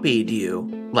copied you,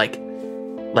 like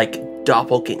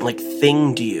doppelganger, like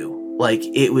thinged you. Like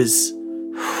it was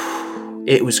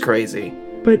crazy.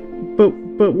 But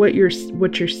what you're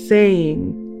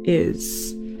saying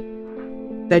is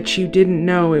that you didn't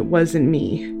know it wasn't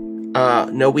me.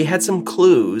 No, we had some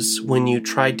clues when you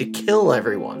tried to kill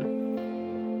everyone.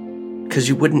 'Cause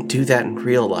you wouldn't do that in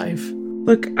real life.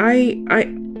 Look, I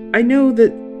know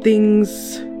that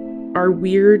things are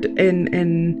weird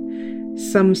and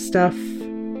some stuff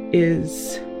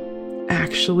is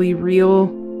actually real,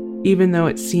 even though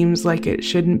it seems like it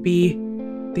shouldn't be.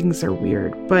 Things are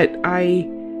weird, but I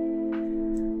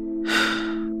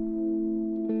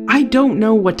don't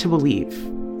know what to believe.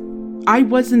 I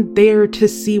wasn't there to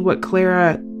see what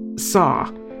Clara saw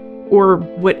or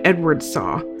what Edward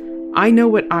saw. I know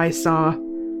what I saw.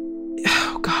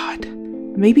 Oh God,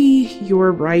 maybe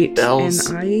you're right. Bells,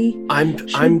 and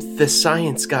I'm the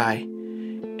science guy,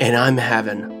 and I'm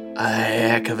having a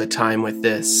heck of a time with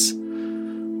this.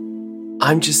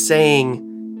 I'm just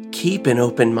saying, keep an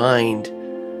open mind,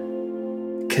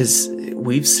 because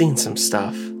we've seen some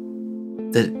stuff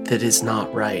that is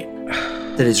not right.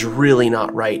 That is really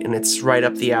not right, and it's right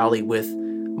up the alley with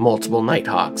multiple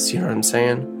Nighthawks, you know what I'm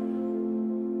saying?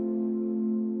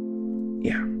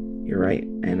 Yeah, you're right,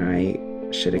 and I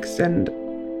should extend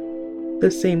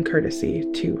the same courtesy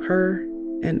to her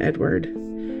and Edward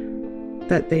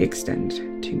that they extend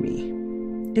to me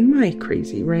in my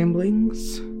crazy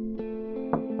ramblings.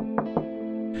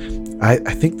 I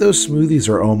think those smoothies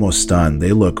are almost done.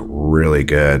 They look really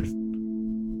good.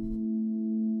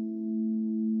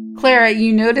 Clara,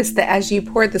 you notice that as you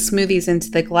pour the smoothies into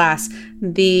the glass,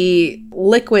 the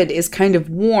liquid is kind of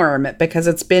warm because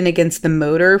it's been against the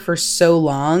motor for so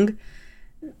long.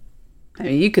 I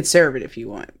mean, you could serve it if you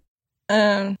want.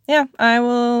 Yeah, I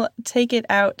will take it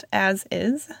out as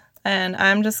is, and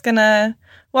I'm just gonna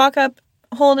walk up,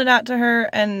 hold it out to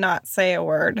her, and not say a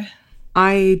word.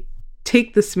 I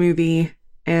take the smoothie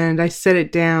and I set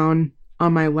it down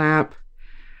on my lap.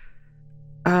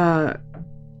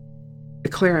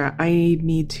 Clara, I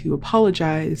need to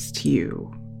apologize to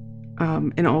you,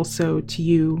 and also to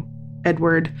you,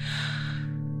 Edward.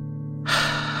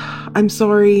 I'm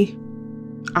sorry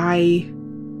I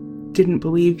didn't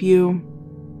believe you,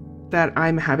 that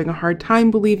I'm having a hard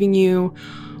time believing you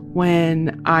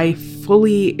when I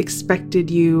fully expected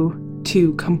you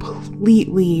to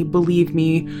completely believe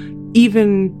me,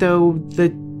 even though the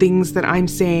things that I'm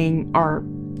saying are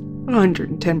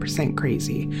 110%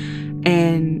 crazy.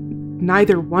 And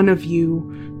neither one of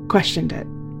you questioned it.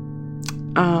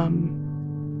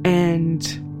 And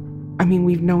I mean,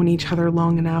 we've known each other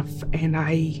long enough, and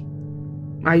I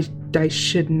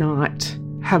should not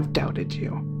have doubted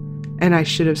you. And I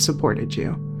should have supported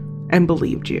you and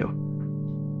believed you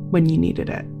when you needed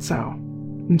it. So,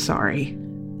 I'm sorry.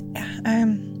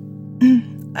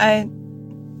 I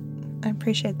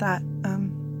appreciate that.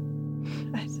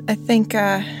 I think,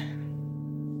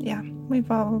 yeah, we've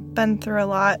all been through a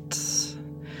lot.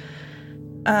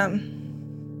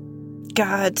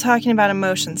 God, talking about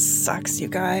emotions sucks, you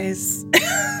guys.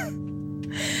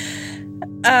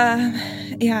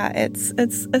 Yeah,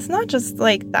 it's not just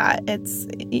like that.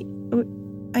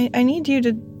 I need you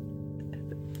to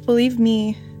believe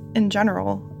me in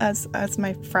general as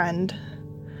my friend.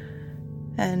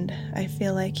 And I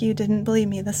feel like you didn't believe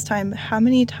me this time. How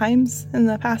many times in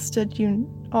the past did you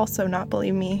also not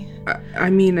believe me? I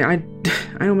mean, I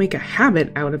don't make a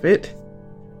habit out of it.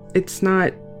 It's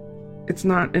not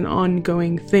an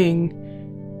ongoing thing.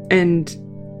 And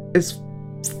as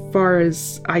far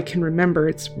as I can remember,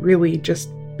 it's really just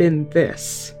been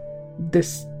this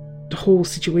whole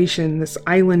situation. This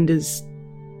island is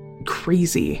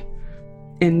crazy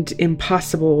and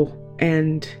impossible,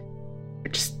 and I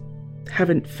just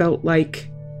haven't felt like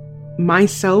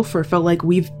myself, or felt like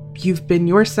you've been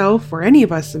yourself, or any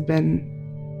of us have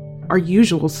been our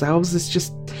usual selves. It's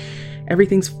just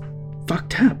everything's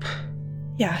fucked up.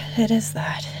 Yeah, it is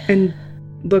that. And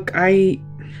look, I'm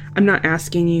not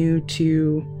asking you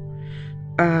to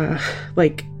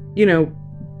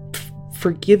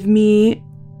forgive me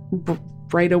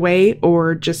right away,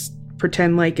 or just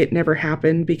pretend like it never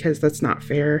happened, because that's not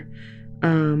fair.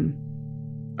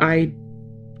 I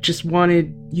just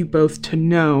wanted you both to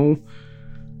know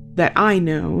that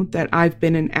I've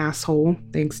been an asshole,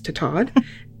 thanks to Todd,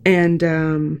 and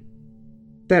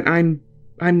that I'm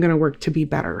gonna work to be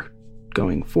better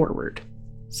going forward.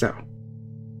 So,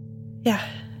 yeah,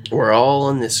 we're all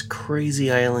on this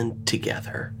crazy island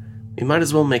together. We might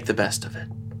as well make the best of it.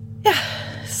 Yeah.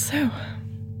 So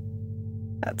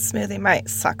that smoothie might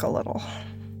suck a little.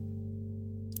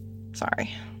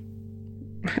 Sorry.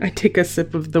 I take a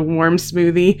sip of the warm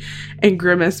smoothie, and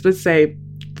Grimace would say,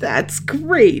 "That's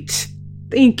great.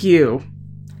 Thank you."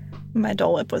 My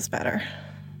Dole Whip was better.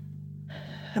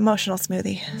 Emotional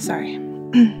smoothie. Sorry.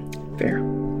 Fair.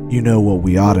 You know what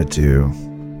we ought to do?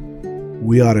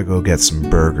 We ought to go get some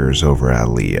burgers over at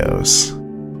Leo's.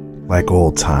 Like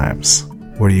old times.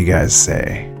 What do you guys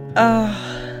say? Oh,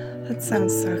 that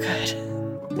sounds so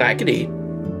good. I could eat.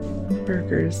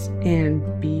 Burgers and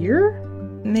beer?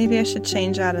 Maybe I should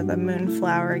change out of the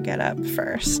moonflower getup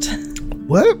first.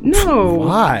 What? No.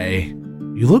 Why?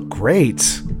 You look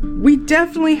great. We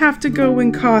definitely have to go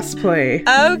in cosplay.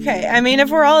 Okay, I mean, if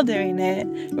we're all doing it,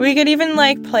 we could even,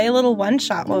 play a little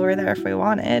one-shot while we're there if we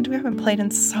wanted. We haven't played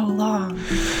in so long.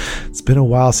 It's been a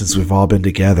while since we've all been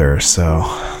together, so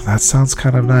that sounds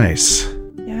kind of nice.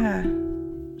 Yeah,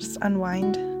 just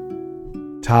unwind.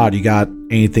 Todd, you got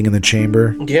anything in the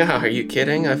chamber? Yeah, are you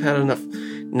kidding? I've had enough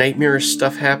nightmarish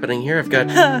stuff happening here. I've got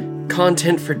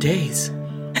content for days.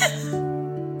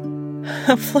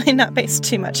 Hopefully not based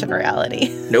too much in reality.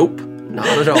 Nope, not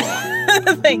at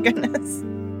all. Thank goodness.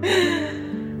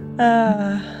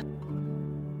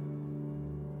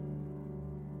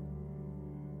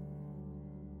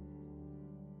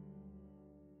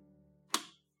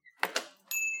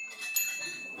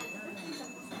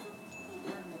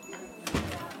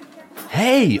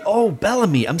 Hey,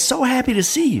 Bellamy, I'm so happy to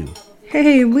see you.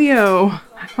 Hey, Leo.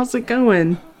 How's it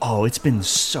going? Oh, it's been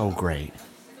so great.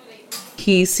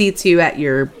 He seats you at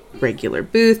your regular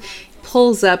booth,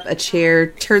 pulls up a chair,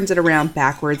 turns it around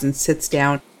backwards, and sits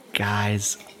down.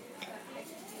 Guys,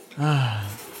 I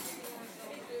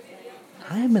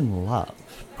am in love.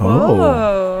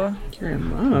 Oh. You're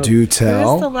in love. Do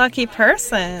tell. Who's the lucky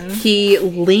person? He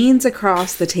leans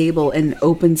across the table and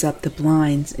opens up the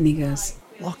blinds, and he goes,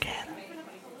 Look at her.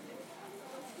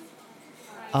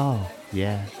 Oh,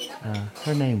 yeah.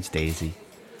 Her name's Daisy.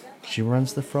 She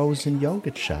runs the frozen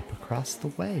yogurt shop across the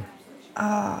way.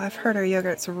 Oh, I've heard her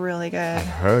yogurt's really good. I've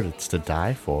heard it's to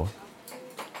die for.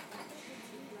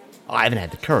 I haven't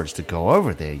had the courage to go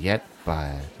over there yet,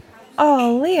 but...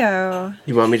 Oh, Leo.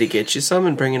 You want me to get you some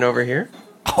and bring it over here?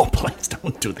 Oh, please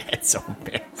don't do that so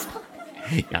fast.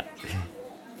 Yeah.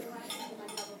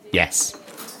 Yes.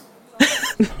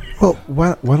 Well,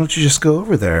 why don't you just go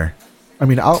over there? I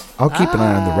mean, I'll keep an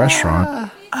eye on the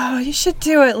restaurant. Oh, you should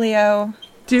do it, Leo.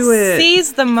 Do it.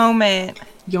 Seize the moment.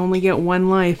 You only get one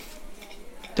life.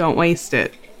 Don't waste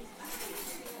it.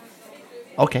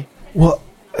 Okay. Well,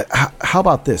 how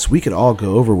about this? We could all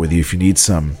go over with you if you need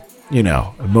some,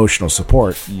 emotional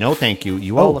support. No, thank you.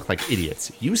 You all look like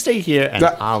idiots. You stay here, and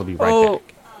I'll be right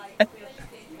back.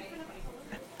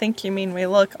 I think you mean we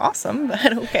look awesome,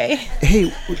 but okay.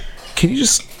 Hey, can you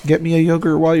just get me a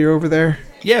yogurt while you're over there?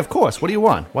 Yeah, of course. What do you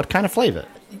want? What kind of flavor?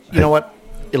 You know what?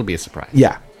 It'll be a surprise.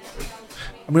 Yeah.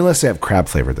 I mean, unless they have crab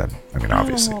flavor, then. I mean,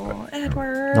 obviously. Oh,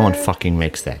 Edward. No one fucking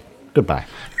makes that. Goodbye.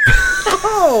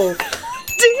 Oh,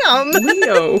 Damn.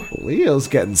 Leo. Leo's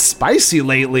getting spicy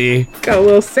lately. Got a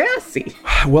little sassy.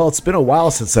 Well, it's been a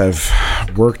while since I've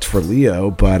worked for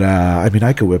Leo, but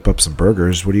I could whip up some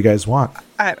burgers. What do you guys want?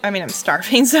 I mean, I'm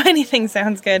starving, so anything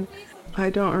sounds good. I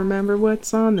don't remember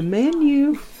what's on the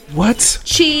menu. What?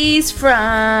 Cheese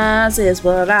fries is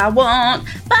what I want,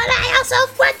 but I also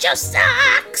want your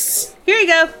socks. Here you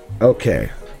go.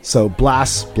 Okay, so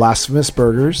blasphemous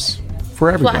burgers for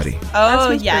everybody.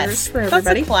 Oh, Blasphemous yes. burgers for That's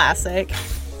everybody. a classic.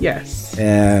 Yes.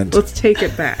 And Let's take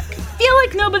it back. Feel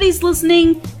like nobody's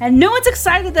listening, and no one's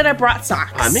excited that I brought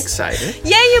socks. I'm excited.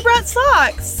 Yay, you brought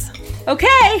socks.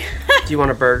 Okay. Do you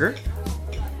want a burger?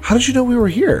 how did you know we were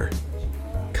here?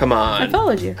 Come on. I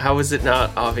followed you. How is it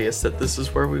not obvious that this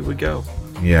is where we would go?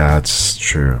 Yeah, it's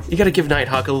true. You gotta give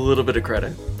Nighthawk a little bit of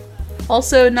credit.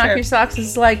 Also, Knock Sure. Your Socks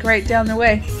is like right down the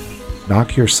way.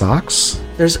 Knock your socks?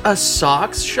 There's a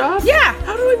socks shop? Yeah.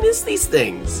 How do I miss these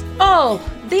things? Oh,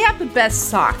 they have the best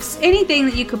socks. Anything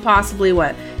that you could possibly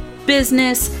want.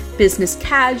 Business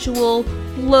casual,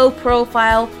 low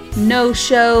profile, no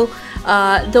show.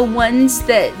 The ones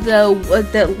that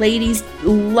that ladies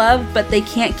love, but they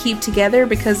can't keep together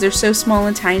because they're so small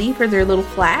and tiny for their little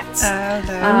flats.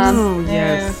 Oh,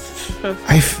 yes.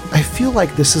 I feel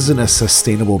like this isn't a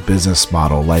sustainable business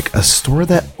model, like a store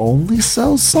that only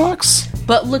sells socks.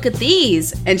 But look at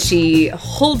these, and she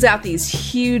holds out these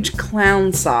huge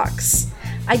clown socks.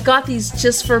 I got these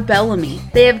just for Bellamy.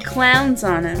 They have clowns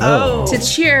on them to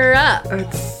cheer her up.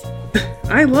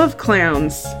 I love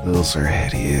clowns. Those are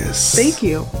hideous. Thank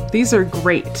you. These are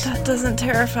great. That doesn't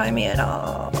terrify me at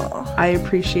all. I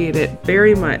appreciate it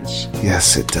very much.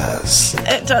 Yes, it does.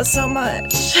 It does so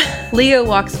much. Leo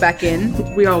walks back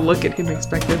in, We all look at him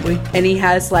expectantly. and he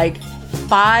has like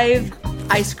 5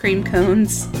 ice cream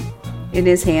cones in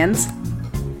his hands.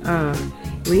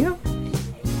 Leo?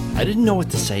 I didn't know what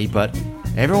to say, but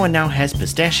everyone now has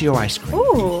pistachio ice cream.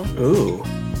 Ooh, Ooh.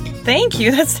 thank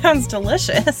you. That sounds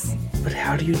delicious. But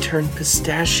how do you turn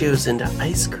pistachios into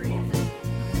ice cream?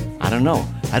 I don't know.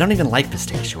 I don't even like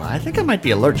pistachio. I think I might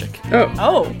be allergic.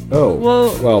 Oh, Oh,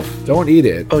 well, don't eat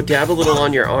it. Oh, dab a little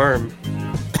on your arm.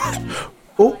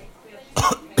 Oh,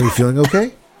 are you feeling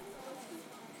okay?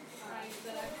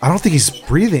 I don't think he's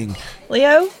breathing.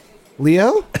 Leo?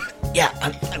 Leo? Yeah,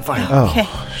 I'm fine. Oh, Okay.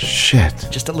 shit.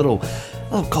 Just a little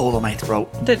cold on my throat.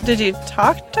 Did you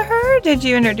talk to her? Did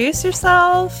you introduce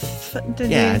yourself?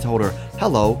 Yeah, I told her,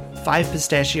 hello, 5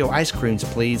 pistachio ice creams,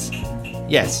 please.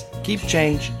 Yes, keep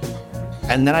change.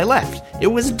 And then I left. It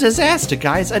was a disaster,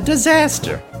 guys, a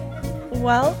disaster.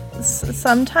 Well,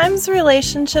 sometimes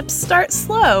relationships start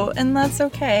slow, and that's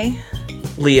okay.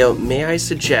 Leo, may I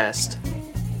suggest,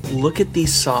 look at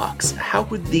these socks. How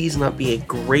would these not be a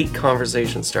great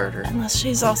conversation starter? Unless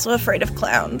she's also afraid of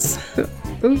clowns.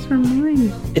 Those are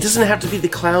mine. It doesn't have to be the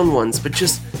clown ones, but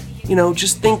just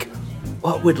think,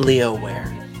 what would Leo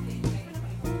wear?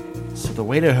 So the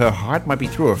way to her heart might be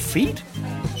through her feet?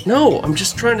 No, I'm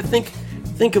just trying to think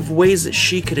of ways that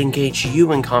she could engage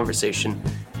you in conversation,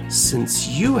 since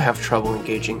you have trouble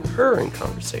engaging her in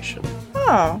conversation.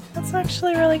 Oh, that's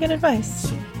actually really good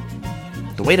advice.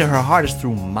 The way to her heart is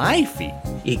through my feet.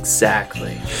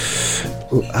 Exactly.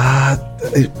 I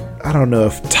don't know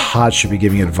if Todd should be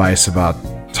giving advice about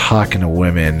talking to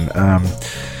women.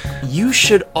 You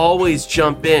should always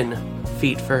jump in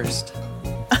feet first.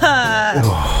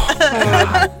 Wow.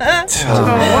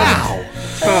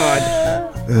 Todd.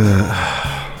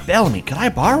 Bellamy, can I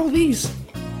borrow these?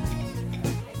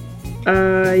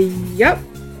 Yep.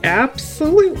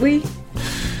 Absolutely.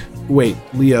 Wait,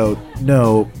 Leo,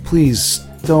 no, please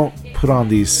don't put on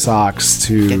these socks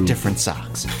to... Get different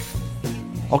socks.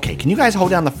 Okay, can you guys hold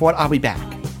down the fort? I'll be back.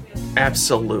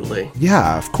 Absolutely.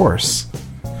 Yeah, of course.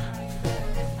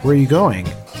 Where are you going?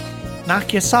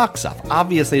 Knock your socks off.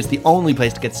 Obviously, it's the only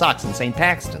place to get socks in St.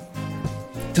 Paxton.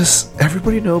 Does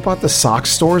everybody know about the sock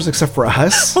stores except for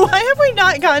us? Why have we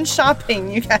not gone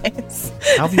shopping, you guys?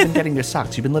 How have you been getting your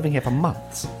socks? You've been living here for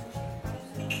months.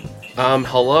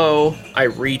 Hello? I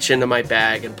reach into my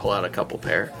bag and pull out a couple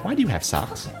pair. Why do you have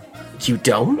socks? You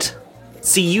don't?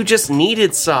 See, you just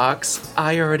needed socks.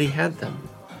 I already had them.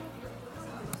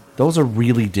 Those are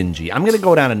really dingy. I'm going to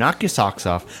go down and knock your socks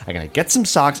off. I'm going to get some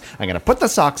socks. I'm going to put the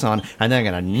socks on, and then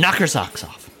I'm going to knock your socks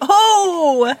off.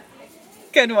 Oh!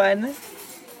 Good one.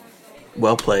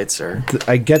 Well played, sir.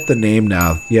 I get the name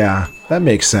now. Yeah, that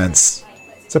makes sense.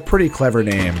 It's a pretty clever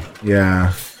name.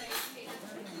 Yeah.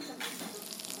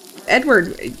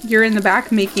 Edward, you're in the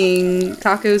back making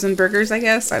tacos and burgers, I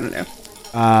guess? I don't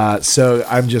know. So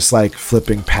I'm just like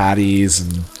flipping patties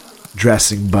and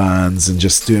dressing buns and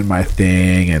just doing my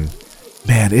thing. And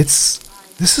man, this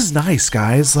is nice,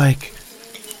 guys. Like,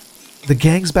 the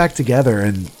gang's back together,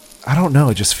 and I don't know,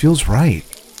 it just feels right.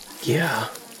 Yeah,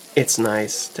 it's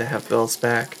nice to have Bills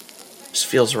back. Just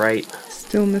feels right.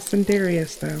 Still missing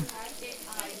Darius, though.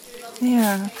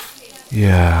 Yeah.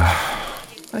 Yeah.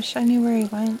 Wish I knew where he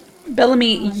went.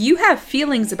 Bellamy, you have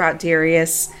feelings about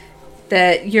Darius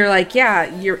that you're like,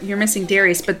 yeah, you're missing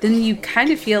Darius, but then you kind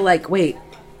of feel like, wait,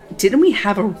 didn't we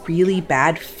have a really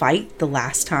bad fight the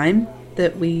last time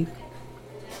that we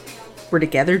were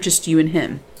together, just you and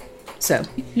him? So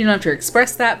you don't have to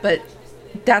express that, but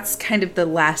that's kind of the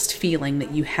last feeling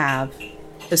that you have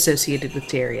associated with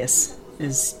Darius,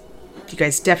 is you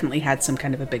guys definitely had some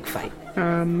kind of a big fight.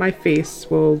 My face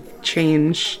will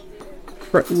change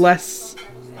for less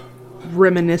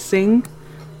reminiscing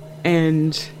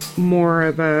and more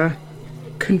of a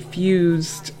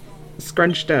confused,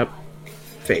 scrunched up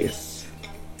face.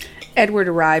 Edward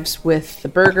arrives with the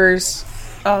burgers.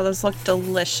 Oh, those look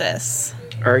delicious.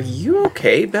 Are you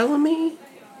okay, Bellamy?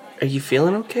 Are you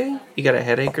feeling okay? You got a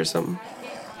headache or something?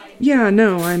 Yeah,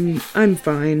 no, I'm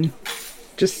fine.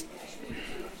 Just,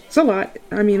 it's a lot.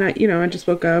 I mean, I just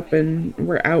woke up and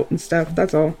we're out and stuff.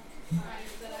 That's all.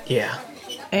 Yeah.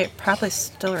 It probably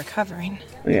still recovering.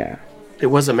 Yeah. It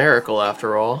was a miracle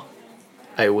after all.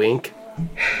 I wink.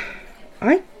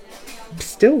 I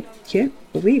still can't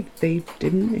believe they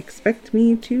didn't expect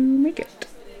me to make it.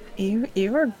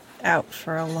 You were out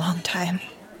for a long time.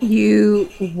 You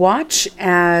watch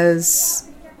as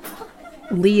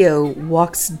Leo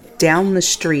walks down the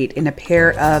street in a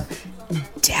pair of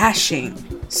dashing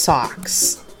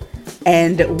socks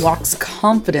and walks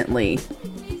confidently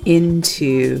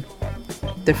into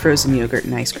the frozen yogurt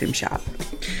and ice cream shop.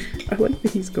 I like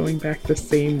that he's going back the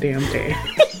same damn day.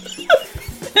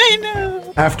 I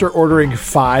know. After ordering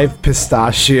 5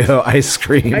 pistachio ice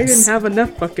creams. I didn't have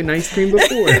enough fucking ice cream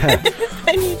before.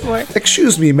 I need more.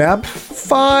 Excuse me, ma'am.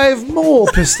 5 more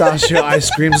pistachio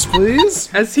ice creams, please.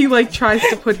 As he tries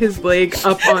to put his leg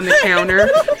up on the counter,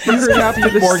 he's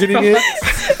Captain Morganing it.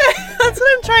 That's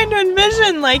what I'm trying to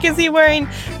envision. Like, is he wearing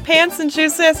pants and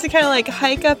shoes, so he has to kind of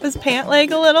hike up his pant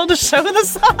leg a little to show the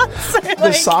socks? Or,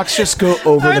 The socks just go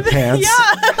over the pants.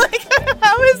 Yeah,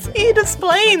 how is he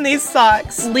displaying these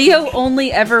socks? Leo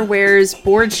only ever wears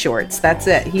board shorts. That's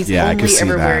it. He's Yeah, I can only see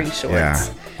ever that. wearing shorts.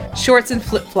 Yeah. Shorts and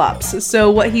flip-flops.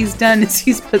 So what he's done is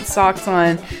he's put socks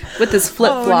on with his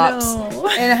flip-flops. Oh, no.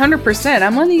 And 100%,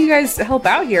 I'm letting you guys help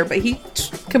out here, but he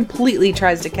completely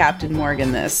tries to Captain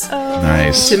Morgan this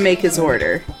Nice. to make his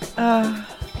order.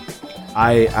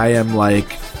 I am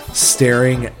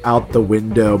staring out the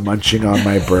window, munching on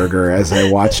my burger as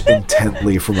I watch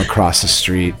intently from across the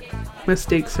street.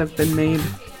 Mistakes have been made.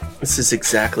 This is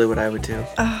exactly what I would do.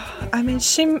 I mean,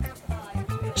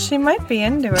 she might be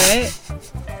into it.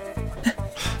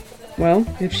 Well,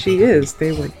 if she is,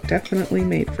 they were definitely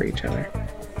made for each other.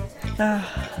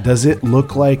 Does it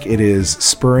look like it is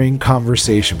spurring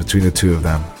conversation between the two of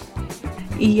them?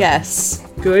 Yes.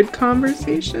 Good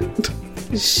conversation.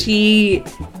 She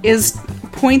is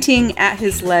pointing at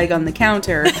his leg on the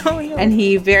counter, Oh, yeah. and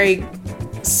he very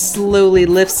slowly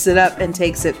lifts it up and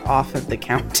takes it off of the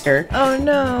counter. Oh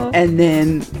no. And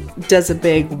then does a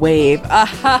big wave. Ah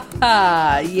ha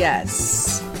ha,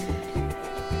 yes.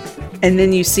 And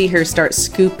then you see her start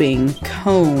scooping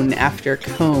cone after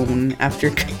cone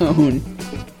after cone.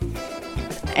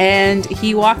 And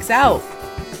he walks out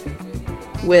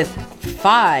with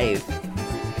 5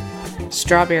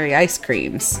 strawberry ice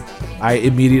creams. I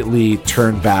immediately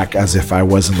turn back as if I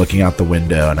wasn't looking out the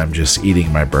window and I'm just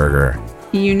eating my burger.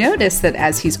 You notice that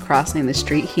as he's crossing the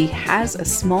street, he has a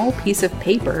small piece of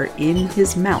paper in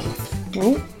his mouth.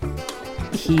 Well,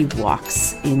 He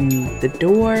walks in the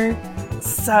door.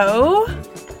 So?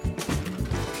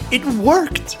 It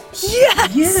worked!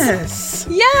 yes.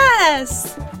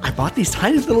 Yes! I bought these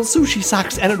tiny little sushi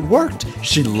socks and it worked.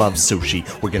 She loves sushi.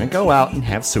 We're gonna go out and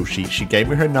have sushi. She gave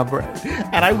me her number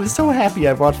and I was so happy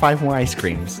I bought 5 more ice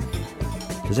creams.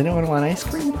 Does anyone want ice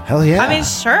cream? Hell yeah. I mean,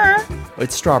 sure.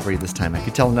 It's strawberry this time. I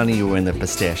could tell none of you were in the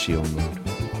pistachio mood.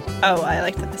 Oh, I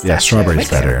like the pistachio. Yeah, strawberry's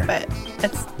mixture, better. But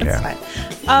it's Yeah.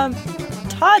 fine.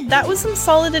 Todd, that was some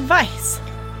solid advice.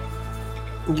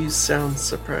 You sound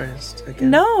surprised again.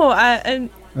 No, I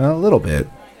A little bit.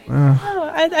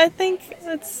 I think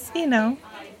it's,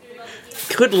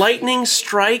 Could lightning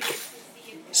strike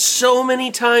so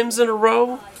many times in a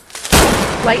row?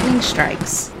 Lightning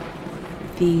strikes.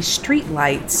 The street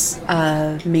lights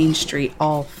of Main Street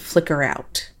all flicker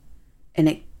out, and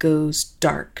it goes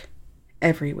dark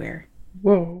everywhere.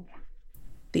 Whoa.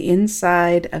 The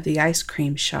inside of the ice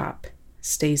cream shop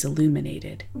stays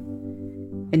illuminated,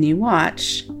 and you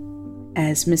watch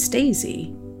as Miss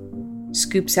Daisy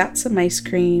scoops out some ice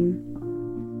cream,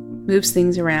 moves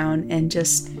things around, and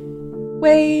just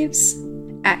waves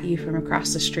at you from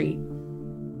across the street.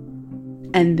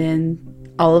 And then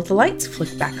all of the lights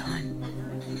flick back on.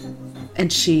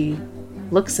 And she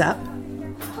looks up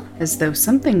as though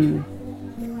something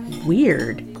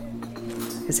weird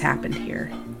has happened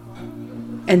here.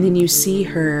 And then you see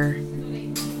her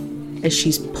as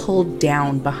she's pulled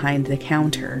down behind the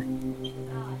counter.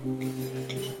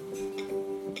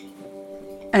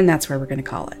 And that's where we're going to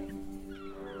call it.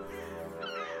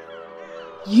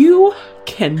 You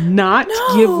cannot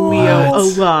give Leo a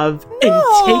love and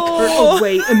take her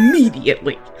away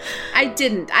immediately. I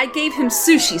didn't. I gave him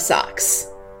sushi socks.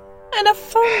 and a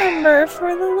phone number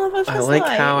for the love of his I like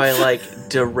life. how I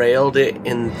derailed it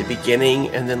in the beginning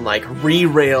and then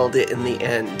re-railed it in the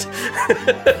end.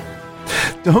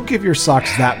 Don't give your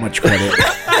socks that much credit.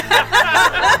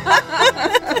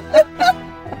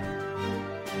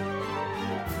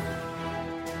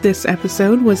 This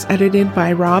episode was edited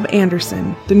by Rob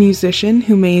Anderson, the musician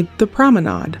who made The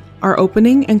Promenade, our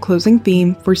opening and closing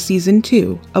theme for Season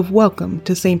 2 of Welcome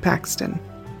to St. Paxton.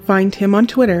 Find him on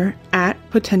Twitter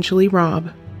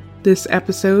 @PotentiallyRob. This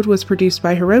episode was produced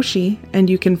by Hiroshi, and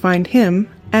you can find him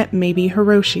at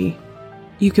 @MaybeHiroshi.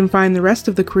 You can find the rest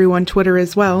of the crew on Twitter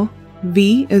as well.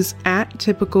 V is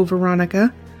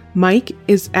 @TypicalVeronica, Mike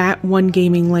is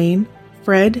 @OneGamingLane,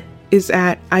 Fred is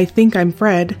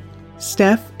 @IThinkI'mFred,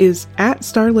 Steph is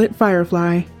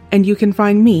 @StarlitFirefly, and you can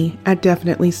find me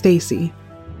 @DefinitelyStacy.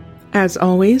 As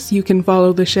always, you can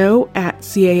follow the show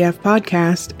 @CAF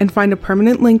Podcast and find a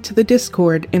permanent link to the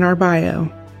Discord in our bio.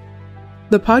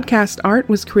 The podcast art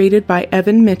was created by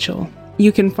Evan Mitchell.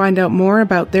 You can find out more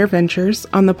about their ventures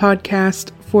on the podcast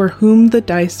For Whom the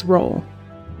Dice Roll.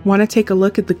 Want to take a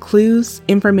look at the clues,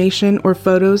 information, or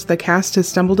photos the cast has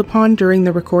stumbled upon during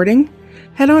the recording?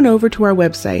 Head on over to our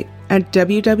website at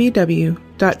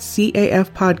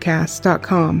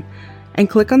www.cafpodcast.com and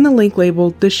click on the link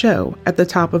labeled The Show at the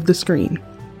top of the screen.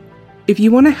 If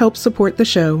you want to help support the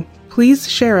show, please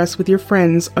share us with your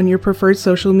friends on your preferred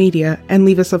social media and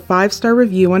leave us a 5-star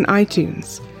review on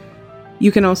iTunes.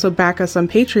 You can also back us on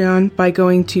Patreon by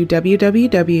going to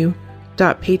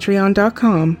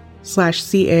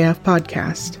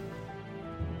www.patreon.com/CAFpodcast.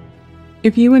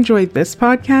 If you enjoyed this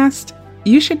podcast,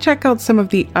 you should check out some of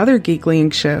the other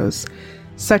Geeklying shows,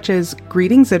 such as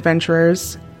Greetings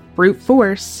Adventurers, Brute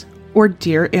Force, or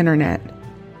Dear Internet.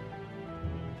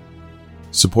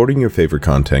 Supporting your favorite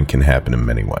content can happen in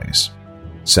many ways.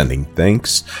 Sending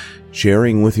thanks,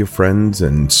 sharing with your friends,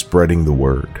 and spreading the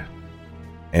word.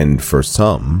 And for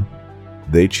some,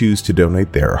 they choose to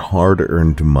donate their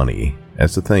hard-earned money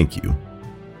as a thank you.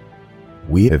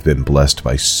 We have been blessed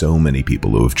by so many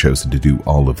people who have chosen to do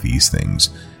all of these things,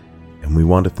 and we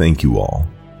want to thank you all.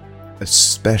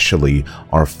 Especially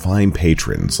our fine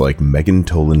patrons like Megan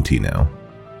Tolentino.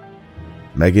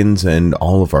 Megan's and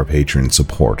all of our patrons'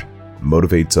 support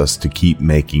motivates us to keep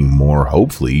making more,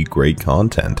 hopefully, great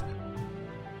content.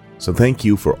 So thank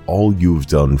you for all you've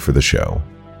done for the show,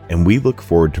 and we look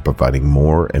forward to providing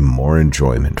more and more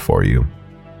enjoyment for you.